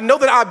me? I know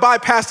that I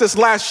bypassed this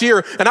last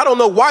year, and I don't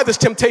know why this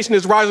temptation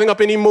is rising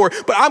up anymore,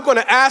 but I'm going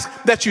to ask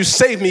that you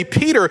save me.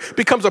 Peter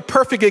becomes a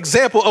perfect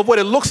example of what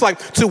it looks like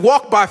to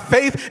walk by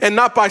faith and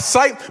not by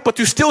sight, but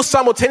to still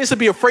simultaneously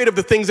be afraid of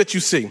the things that you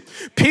see.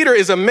 Peter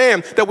is a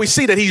man that we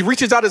see that he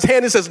reaches out his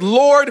hand and says,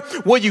 Lord,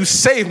 will you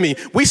save me?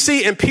 We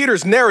see in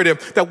Peter's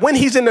narrative that when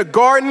he's in the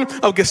Garden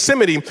of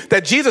Gethsemane,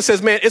 that Jesus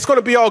says, man, it's going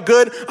to be all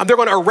good. They're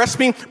going to arrest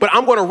me, but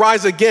I'm going to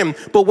rise again.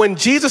 But when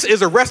Jesus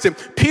is arrested,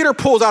 Peter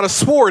pulls out a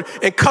sword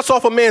and cuts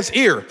off a man's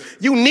ear.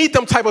 You need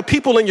them type of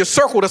people in your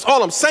circle. That's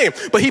all I'm saying.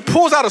 But he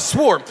pulls out a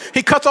sword.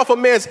 He cuts off a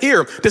man's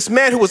ear. This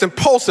man who was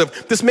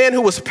impulsive, this man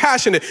who was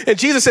passionate. And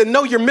Jesus said,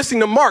 no, you're missing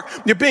the mark.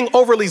 You're being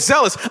overly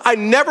zealous. I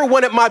never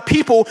wanted my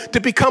people to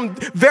become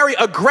very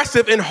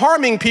aggressive in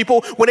harming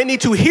people when they need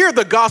to hear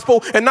the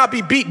gospel and not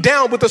be beat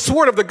down with the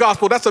sword of the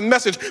gospel. That's a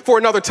message for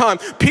another time.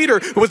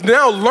 Peter was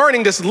now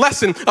learning this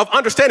lesson of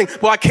understanding,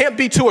 well, I can't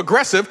be too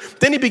aggressive.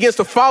 Then he begins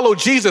to follow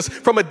Jesus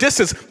from a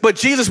distance, but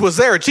Jesus was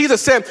there.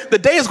 Jesus said, the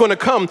day is going to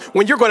come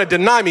when you're going to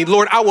deny me.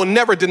 Lord, I will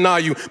never deny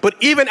you. But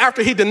even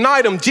after he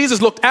denied him,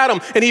 Jesus looked at him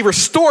and he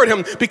restored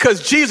him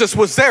because Jesus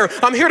was there.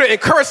 I'm here to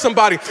encourage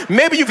somebody.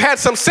 Maybe you've had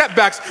some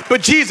setbacks,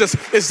 but Jesus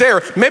is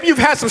there. Maybe you've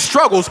had some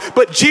struggles,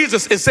 but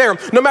Jesus is there.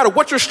 No matter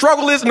what your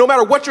struggle is, no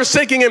matter what you're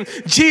sinking in,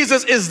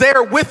 Jesus is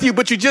there with you,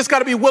 but you just got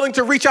to be willing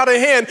to reach out a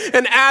hand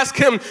and ask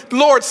him,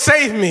 Lord,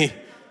 save me.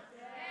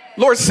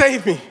 Lord,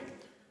 save me.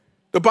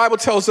 The Bible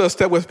tells us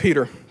that with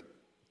Peter,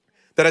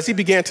 that as he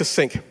began to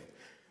sink,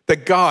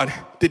 that God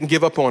didn't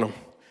give up on him.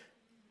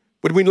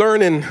 What we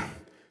learn in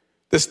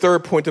this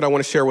third point that I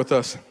want to share with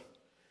us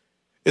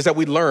is that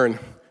we learn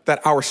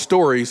that our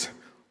stories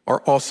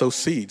are also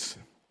seeds.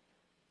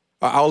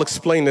 I'll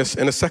explain this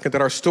in a second,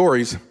 that our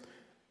stories,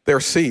 they're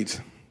seeds.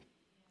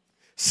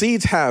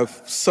 Seeds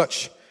have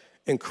such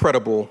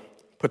incredible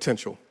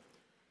potential.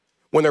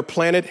 When they're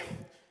planted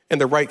in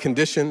the right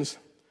conditions,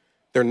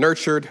 they're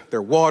nurtured,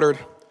 they're watered,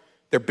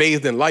 they're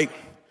bathed in light,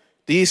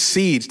 These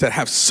seeds that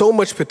have so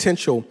much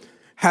potential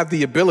have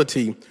the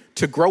ability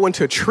to grow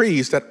into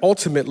trees that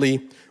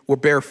ultimately will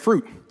bear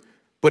fruit.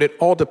 But it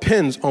all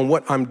depends on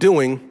what I'm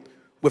doing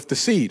with the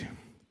seed.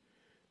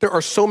 There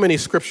are so many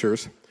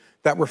scriptures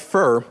that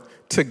refer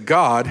to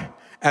God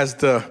as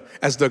the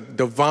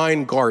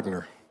divine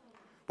gardener.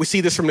 We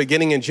see this from the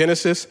beginning in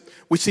Genesis.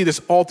 We see this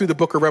all through the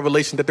book of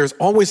Revelation, that there's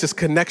always this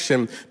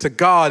connection to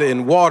God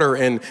and water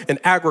and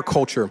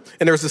agriculture.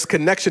 And there's this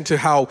connection to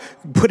how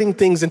putting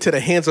things into the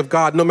hands of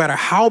God, no matter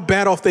how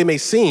bad off they may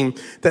seem,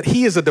 that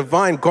he is a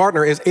divine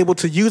gardener, is able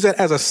to use it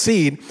as a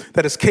seed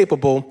that is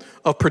capable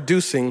of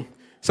producing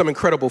some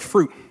incredible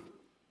fruit.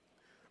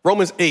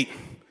 Romans 8,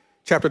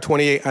 chapter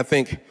 28, I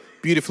think,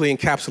 beautifully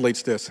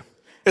encapsulates this.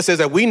 It says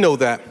that we know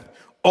that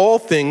all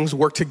things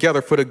work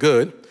together for the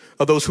good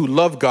of those who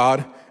love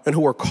God and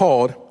who are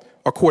called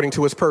according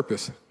to his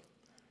purpose.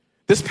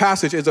 This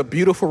passage is a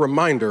beautiful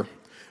reminder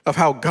of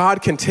how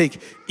God can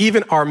take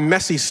even our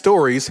messy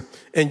stories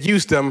and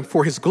use them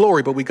for his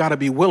glory, but we got to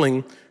be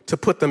willing to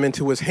put them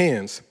into his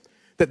hands.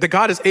 That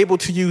God is able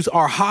to use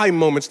our high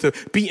moments to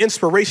be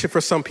inspiration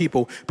for some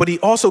people, but he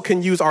also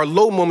can use our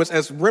low moments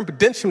as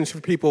redemption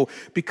for people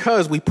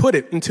because we put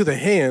it into the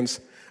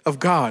hands of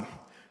God.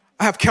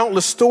 I have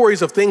countless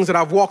stories of things that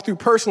I've walked through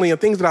personally and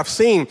things that I've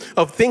seen,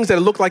 of things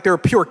that look like they're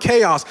pure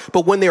chaos,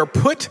 but when they are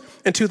put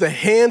into the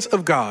hands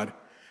of God,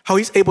 how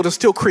he's able to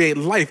still create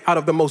life out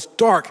of the most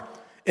dark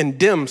and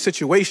dim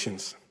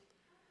situations.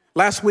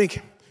 Last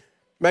week,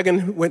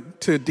 Megan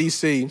went to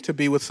DC to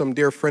be with some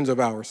dear friends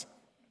of ours.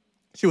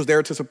 She was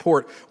there to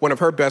support one of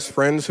her best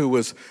friends who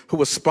was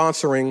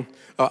sponsoring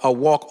a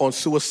walk on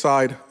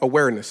suicide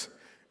awareness.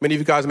 Many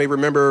of you guys may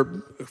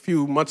remember a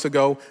few months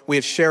ago, we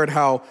had shared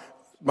how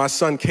my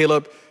son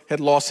Caleb had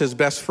lost his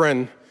best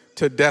friend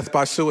to death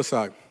by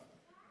suicide.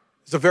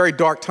 It's a very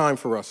dark time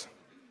for us.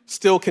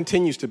 Still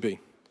continues to be.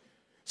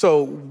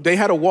 So they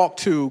had a walk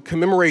to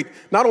commemorate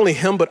not only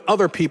him, but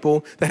other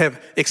people that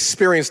have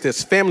experienced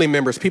this, family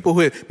members, people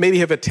who maybe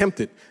have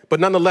attempted.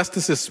 But nonetheless,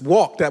 this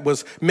walk that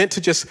was meant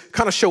to just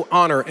kind of show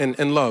honor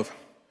and love.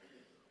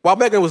 While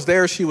Megan was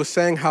there, she was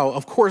saying how,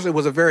 of course, it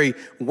was a very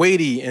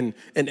weighty and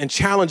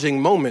challenging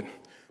moment.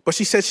 But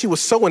she said she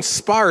was so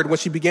inspired when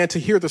she began to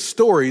hear the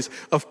stories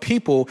of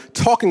people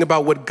talking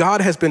about what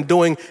God has been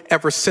doing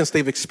ever since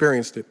they've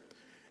experienced it.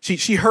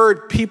 She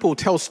heard people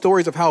tell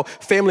stories of how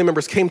family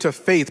members came to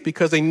faith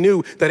because they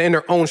knew that in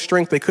their own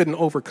strength they couldn't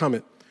overcome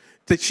it.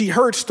 That she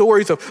heard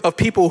stories of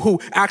people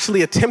who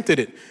actually attempted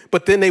it,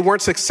 but then they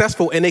weren't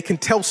successful, and they can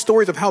tell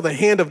stories of how the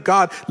hand of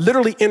God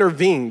literally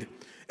intervened.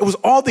 It was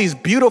all these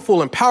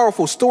beautiful and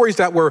powerful stories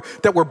that were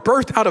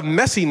birthed out of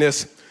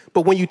messiness.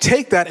 But when you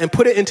take that and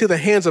put it into the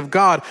hands of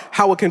God,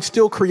 how it can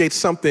still create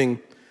something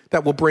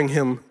that will bring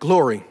him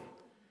glory.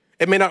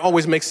 It may not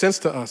always make sense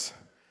to us.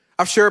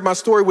 I've shared my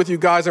story with you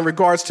guys in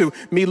regards to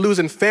me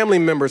losing family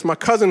members, my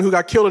cousin who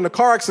got killed in a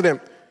car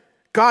accident.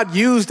 God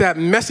used that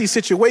messy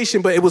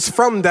situation, but it was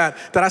from that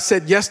I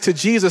said yes to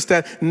Jesus,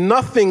 that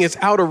nothing is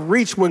out of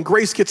reach when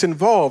grace gets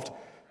involved,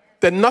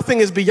 that nothing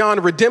is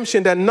beyond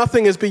redemption, that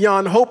nothing is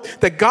beyond hope,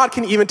 that God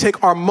can even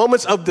take our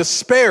moments of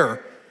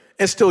despair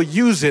and still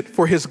use it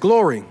for his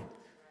glory.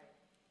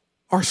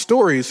 Our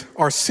stories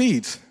are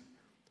seeds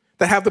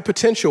that have the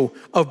potential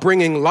of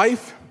bringing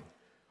life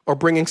or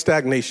bringing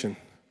stagnation.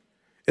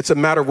 It's a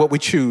matter of what we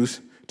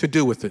choose to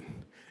do with it.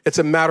 It's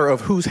a matter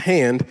of whose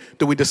hand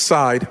do we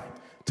decide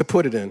to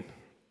put it in.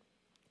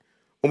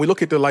 When we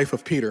look at the life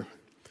of Peter,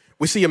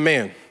 we see a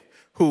man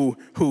who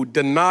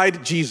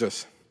denied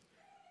Jesus,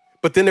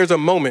 but then there's a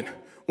moment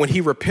when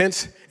he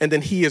repents and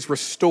then he is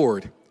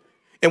restored.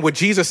 And what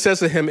Jesus says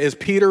to him is,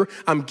 Peter,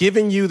 I'm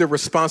giving you the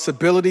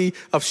responsibility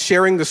of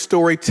sharing the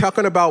story,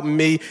 talking about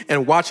me,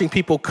 and watching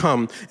people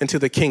come into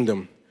the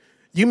kingdom.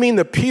 You mean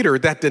the Peter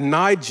that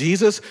denied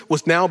Jesus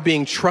was now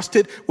being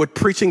trusted with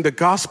preaching the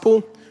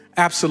gospel?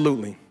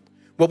 Absolutely.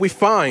 What we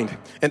find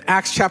in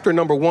Acts chapter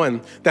number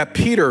 1, that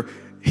Peter,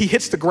 he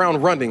hits the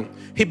ground running.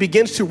 He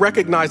begins to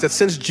recognize that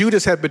since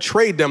Judas had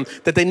betrayed them,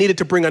 that they needed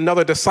to bring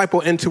another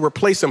disciple in to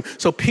replace him.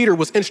 So Peter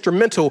was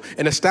instrumental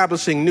in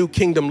establishing new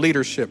kingdom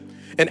leadership.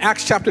 In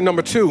Acts chapter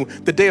number 2,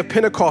 the day of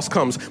Pentecost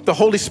comes, the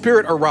Holy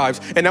Spirit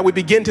arrives, and now we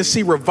begin to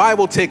see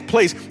revival take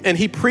place, and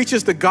he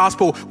preaches the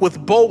gospel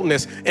with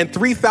boldness, and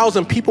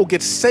 3,000 people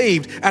get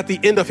saved at the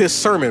end of his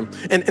sermon.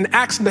 And in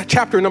Acts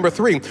chapter number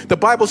 3, the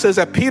Bible says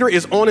that Peter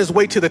is on his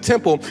way to the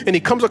temple, and he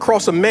comes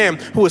across a man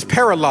who is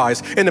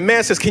paralyzed, and the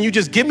man says, can you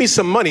just give me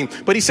some money?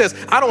 But he says,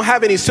 I don't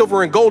have any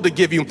silver and gold to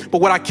give you, but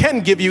what I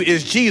can give you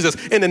is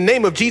Jesus. In the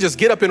name of Jesus,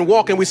 get up and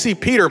walk. And we see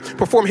Peter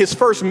perform his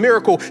first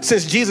miracle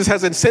since Jesus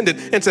has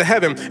ascended into heaven.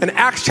 heaven. In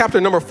Acts chapter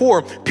number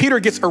 4, Peter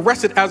gets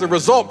arrested as a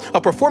result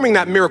of performing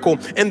that miracle.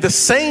 And the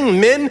same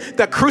men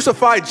that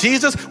crucified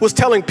Jesus was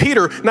telling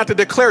Peter not to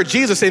declare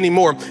Jesus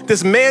anymore.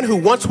 This man who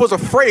once was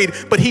afraid,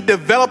 but he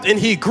developed and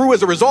he grew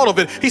as a result of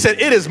it. He said,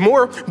 it is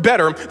more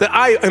better that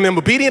I am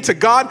obedient to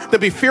God than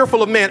be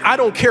fearful of man. I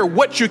don't care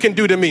what you can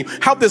do to me.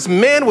 How this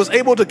man was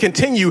able to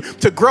continue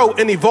to grow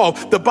and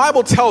evolve. The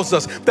Bible tells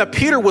us that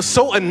Peter was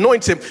so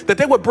anointed that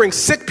they would bring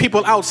sick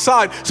people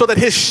outside so that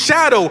his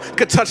shadow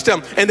could touch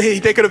them and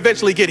they could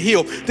eventually get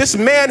healed. This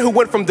man who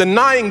went from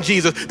denying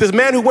Jesus, this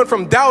man who went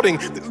from doubting,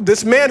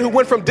 this man who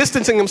went from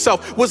distancing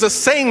himself was the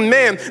same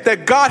man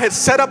that God had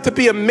set up to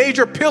be a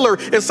major pillar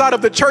inside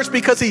of the church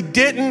because he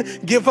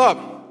didn't give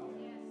up.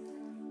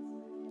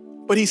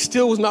 But he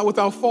still was not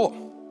without fault.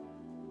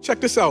 Check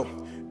this out.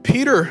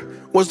 Peter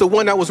was the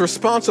one that was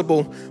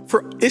responsible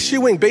for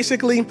issuing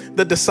basically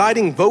the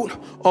deciding vote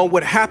on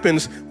what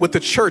happens with the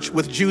church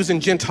with Jews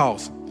and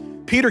Gentiles.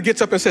 Peter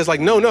gets up and says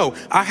no,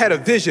 I had a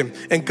vision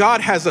and God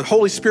has the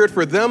Holy Spirit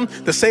for them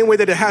the same way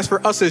that it has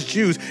for us as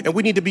Jews, and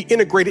we need to be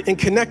integrated and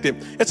connected.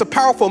 It's a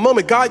powerful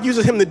moment. God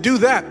uses him to do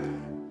that.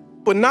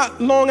 But not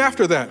long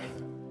after that,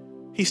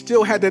 he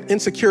still had that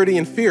insecurity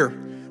and fear.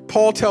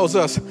 Paul tells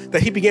us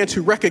that he began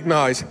to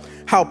recognize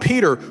how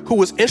Peter, who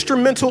was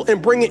instrumental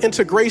in bringing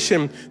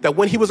integration, that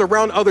when he was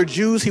around other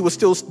Jews, he would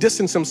still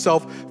distance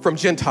himself from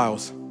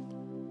Gentiles.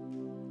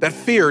 That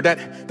fear,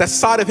 that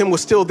side of him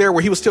was still there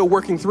where he was still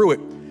working through it.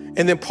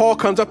 And then Paul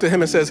comes up to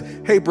him and says,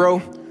 hey,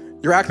 bro,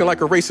 you're acting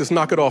like a racist.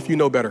 Knock it off. You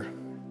know better.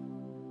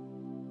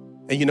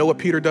 And you know what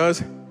Peter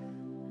does?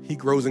 He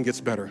grows and gets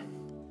better.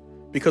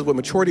 Because what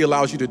maturity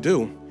allows you to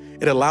do,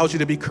 it allows you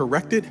to be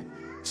corrected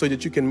so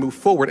that you can move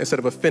forward instead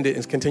of offended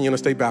and continuing to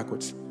stay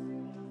backwards.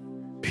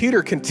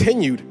 Peter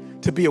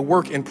continued to be a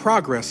work in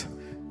progress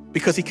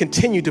because he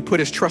continued to put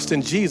his trust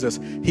in Jesus.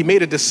 He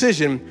made a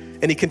decision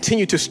and he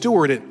continued to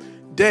steward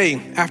it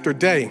day after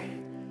day.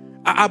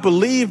 I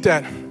believe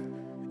that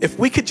if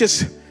we could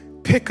just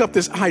pick up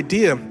this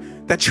idea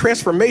that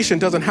transformation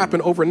doesn't happen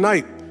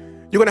overnight,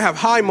 you're going to have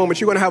high moments,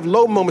 you're going to have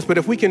low moments, but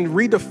if we can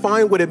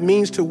redefine what it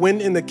means to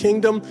win in the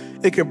kingdom,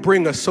 it can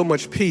bring us so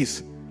much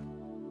peace.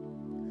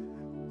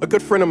 A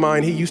good friend of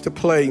mine, he used to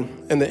play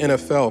in the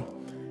NFL.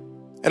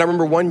 And I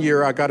remember one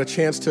year I got a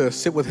chance to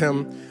sit with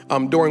him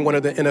during one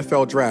of the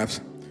NFL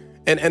drafts.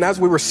 And as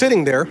we were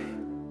sitting there,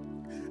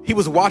 he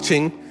was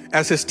watching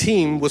as his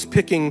team was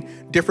picking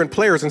different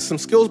players in some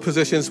skills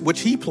positions, which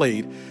he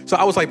played. So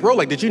I was like, bro,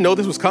 did you know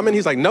this was coming?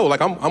 He's like, no,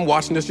 I'm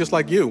watching this just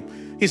like you.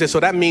 He said, so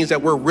that means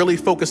that we're really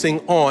focusing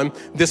on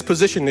this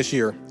position this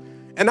year.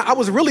 And I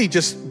was really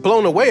just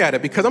blown away at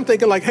it because I'm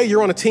thinking like, hey,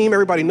 you're on a team,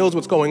 everybody knows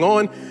what's going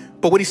on.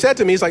 But what he said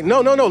to me, he's like,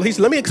 no.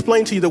 Let me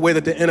explain to you the way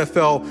that the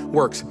NFL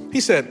works.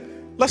 He said,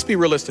 let's be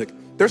realistic.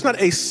 There's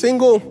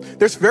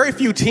very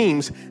few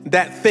teams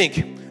that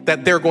think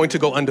that they're going to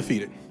go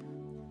undefeated.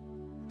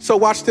 So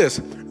watch this.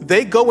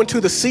 They go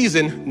into the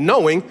season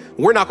knowing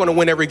we're not going to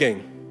win every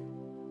game.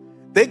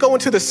 They go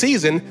into the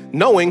season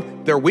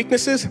knowing their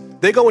weaknesses.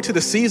 They go into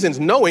the seasons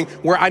knowing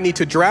where I need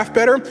to draft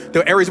better,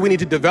 the areas we need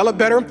to develop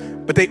better.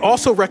 But they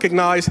also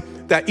recognize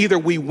that either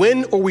we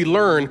win or we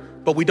learn,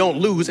 but we don't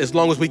lose as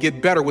long as we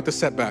get better with the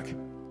setback.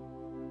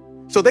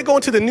 So they go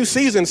into the new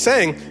season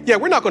saying, yeah,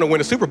 we're not going to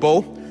win a Super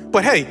Bowl,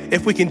 but hey,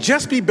 if we can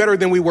just be better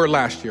than we were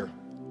last year.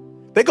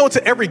 They go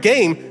into every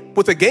game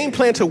with a game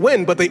plan to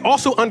win, but they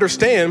also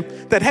understand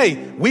that, hey,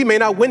 we may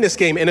not win this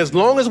game. And as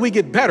long as we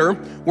get better,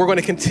 we're going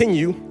to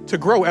continue to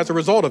grow as a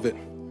result of it.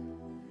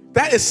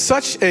 That is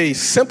such a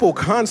simple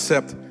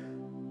concept,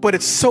 but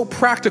it's so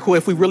practical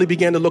if we really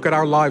began to look at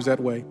our lives that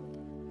way.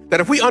 That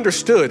if we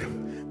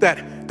understood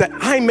that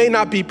I may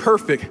not be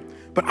perfect,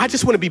 but I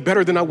just want to be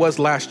better than I was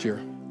last year.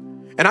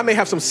 And I may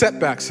have some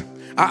setbacks.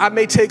 I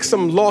may take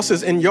some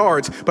losses in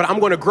yards, but I'm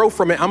going to grow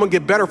from it. I'm going to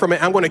get better from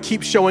it. I'm going to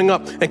keep showing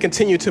up and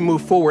continue to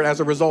move forward as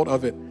a result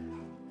of it.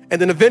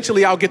 And then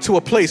eventually I'll get to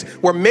a place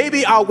where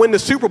maybe I'll win the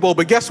Super Bowl,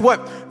 but guess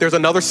what? There's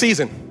another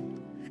season.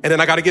 And then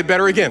I got to get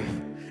better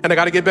again. And I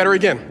got to get better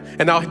again.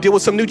 And I'll deal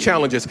with some new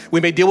challenges. We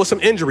may deal with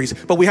some injuries,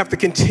 but we have to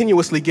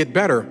continuously get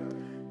better.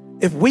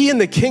 If we in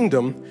the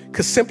kingdom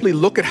could simply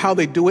look at how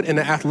they do it in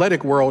the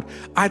athletic world,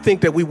 I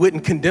think that we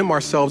wouldn't condemn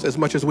ourselves as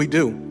much as we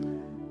do.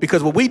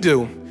 Because what we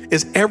do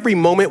is every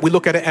moment we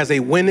look at it as a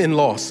win and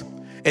loss.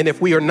 And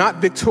if we are not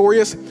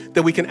victorious,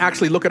 then we can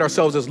actually look at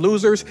ourselves as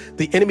losers.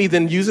 The enemy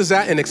then uses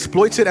that and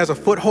exploits it as a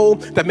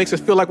foothold that makes us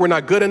feel like we're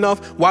not good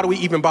enough. Why do we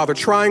even bother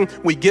trying?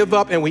 We give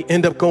up and we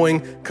end up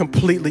going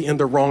completely in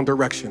the wrong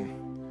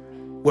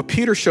direction. What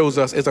Peter shows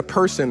us is a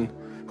person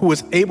who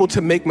is able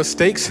to make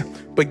mistakes,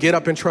 but get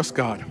up and trust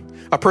God.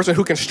 A person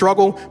who can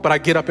struggle, but I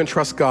get up and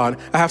trust God.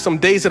 I have some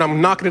days that I'm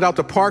knocking it out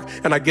the park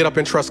and I get up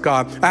and trust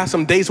God. I have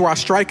some days where I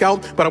strike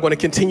out, but I'm going to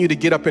continue to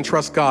get up and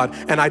trust God.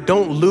 And I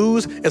don't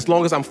lose as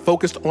long as I'm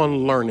focused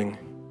on learning.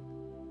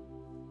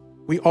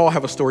 We all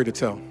have a story to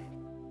tell.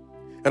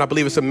 And I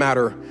believe it's a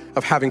matter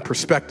of having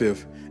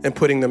perspective and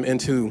putting them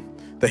into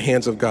the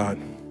hands of God.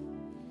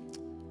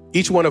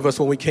 Each one of us,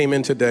 when we came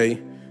in today,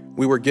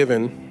 we were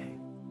given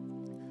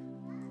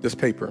this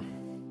paper.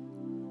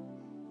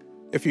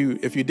 If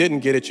you didn't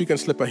get it, you can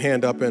slip a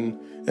hand up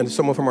and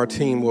someone from our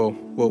team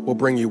will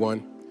bring you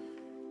one.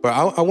 But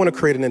I want to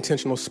create an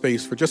intentional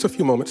space for just a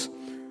few moments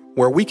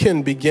where we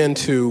can begin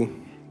to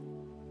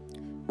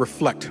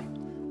reflect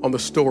on the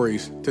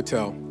stories to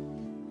tell.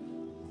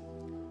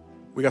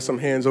 We got some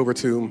hands over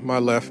to my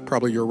left,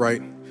 probably your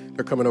right.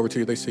 They're coming over to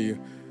you, they see you.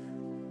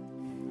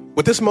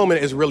 What this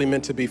moment is really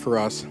meant to be for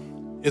us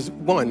is,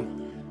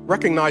 one,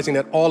 recognizing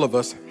that all of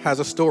us has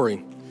a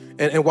story.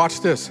 And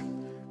watch this.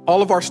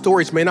 All of our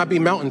stories may not be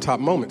mountaintop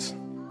moments.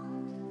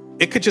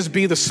 It could just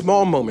be the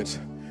small moments,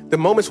 the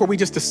moments where we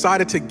just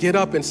decided to get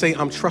up and say,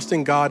 I'm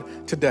trusting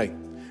God today.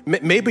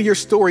 Maybe your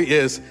story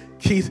is,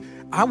 Keith,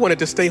 I wanted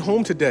to stay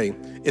home today.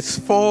 It's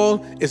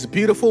fall, it's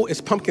beautiful, it's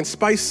pumpkin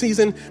spice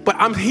season, but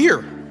I'm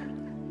here.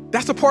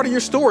 That's a part of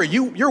your story.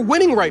 You're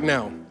winning right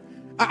now.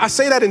 I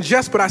say that in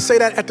jest, but I say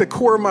that at the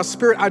core of my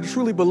spirit. I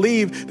truly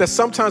believe that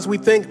sometimes we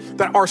think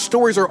that our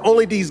stories are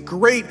only these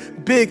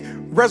great, big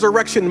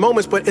resurrection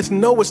moments, but it's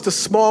the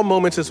small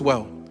moments as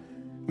well.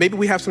 Maybe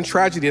we have some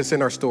tragedy that's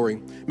in our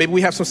story. Maybe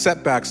we have some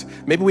setbacks.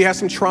 Maybe we have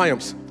some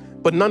triumphs.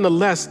 But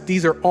nonetheless,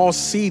 these are all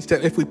seeds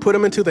that if we put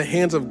them into the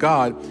hands of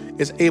God,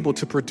 is able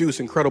to produce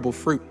incredible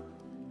fruit.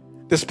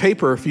 This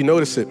paper, if you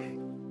notice it,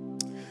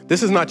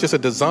 this is not just a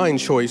design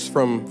choice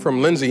from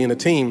Lindsay and the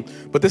team,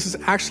 but this is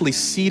actually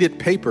seeded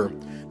paper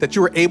that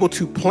you were able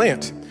to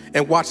plant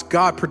and watch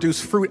God produce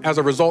fruit as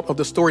a result of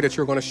the story that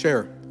you're going to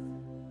share.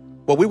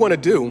 What we want to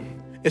do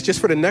is just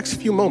for the next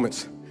few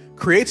moments,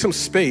 create some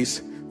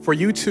space for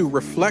you to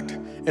reflect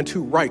and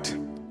to write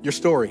your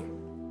story.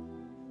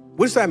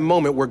 What's that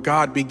moment where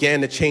God began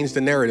to change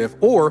the narrative?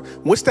 Or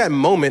what's that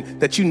moment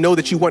that you know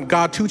that you want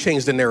God to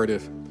change the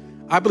narrative?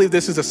 I believe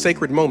this is a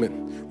sacred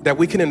moment that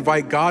we can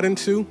invite God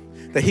into,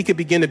 that he could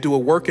begin to do a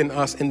work in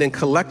us, and then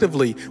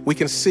collectively we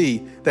can see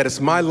that it's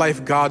my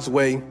life, God's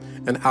way,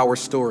 and our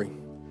story.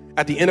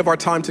 At the end of our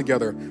time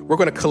together, we're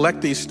going to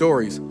collect these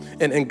stories,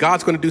 and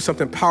God's going to do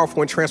something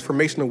powerful and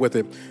transformational with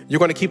it. You're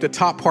going to keep the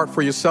top part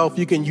for yourself.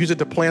 You can use it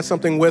to plant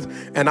something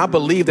with, and I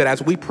believe that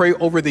as we pray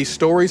over these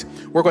stories,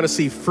 we're going to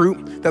see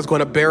fruit that's going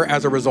to bear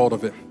as a result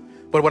of it.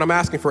 But what I'm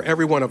asking for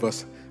every one of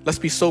us, let's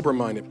be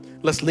sober-minded.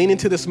 Let's lean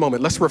into this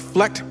moment. Let's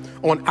reflect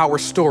on our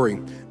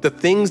story, the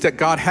things that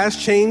God has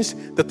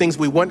changed, the things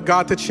we want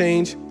God to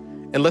change,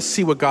 and let's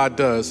see what God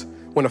does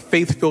when a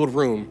faith-filled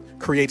room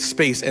creates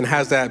space and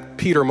has that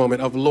Peter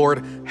moment of,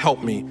 Lord,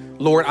 help me.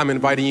 Lord, I'm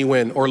inviting you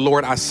in. Or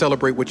Lord, I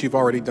celebrate what you've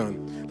already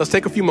done. Let's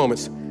take a few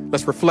moments.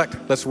 Let's reflect,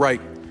 let's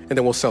write, and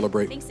then we'll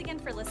celebrate. Thanks again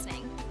for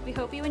listening. We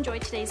hope you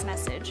enjoyed today's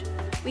message.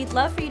 We'd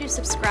love for you to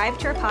subscribe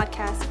to our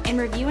podcast and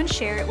review and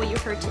share what you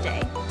heard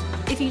today.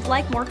 If you'd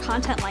like more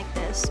content like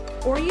this,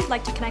 or you'd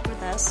like to connect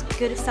with us,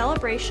 go to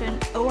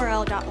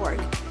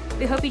celebrationorl.org.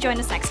 We hope you join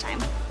us next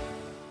time.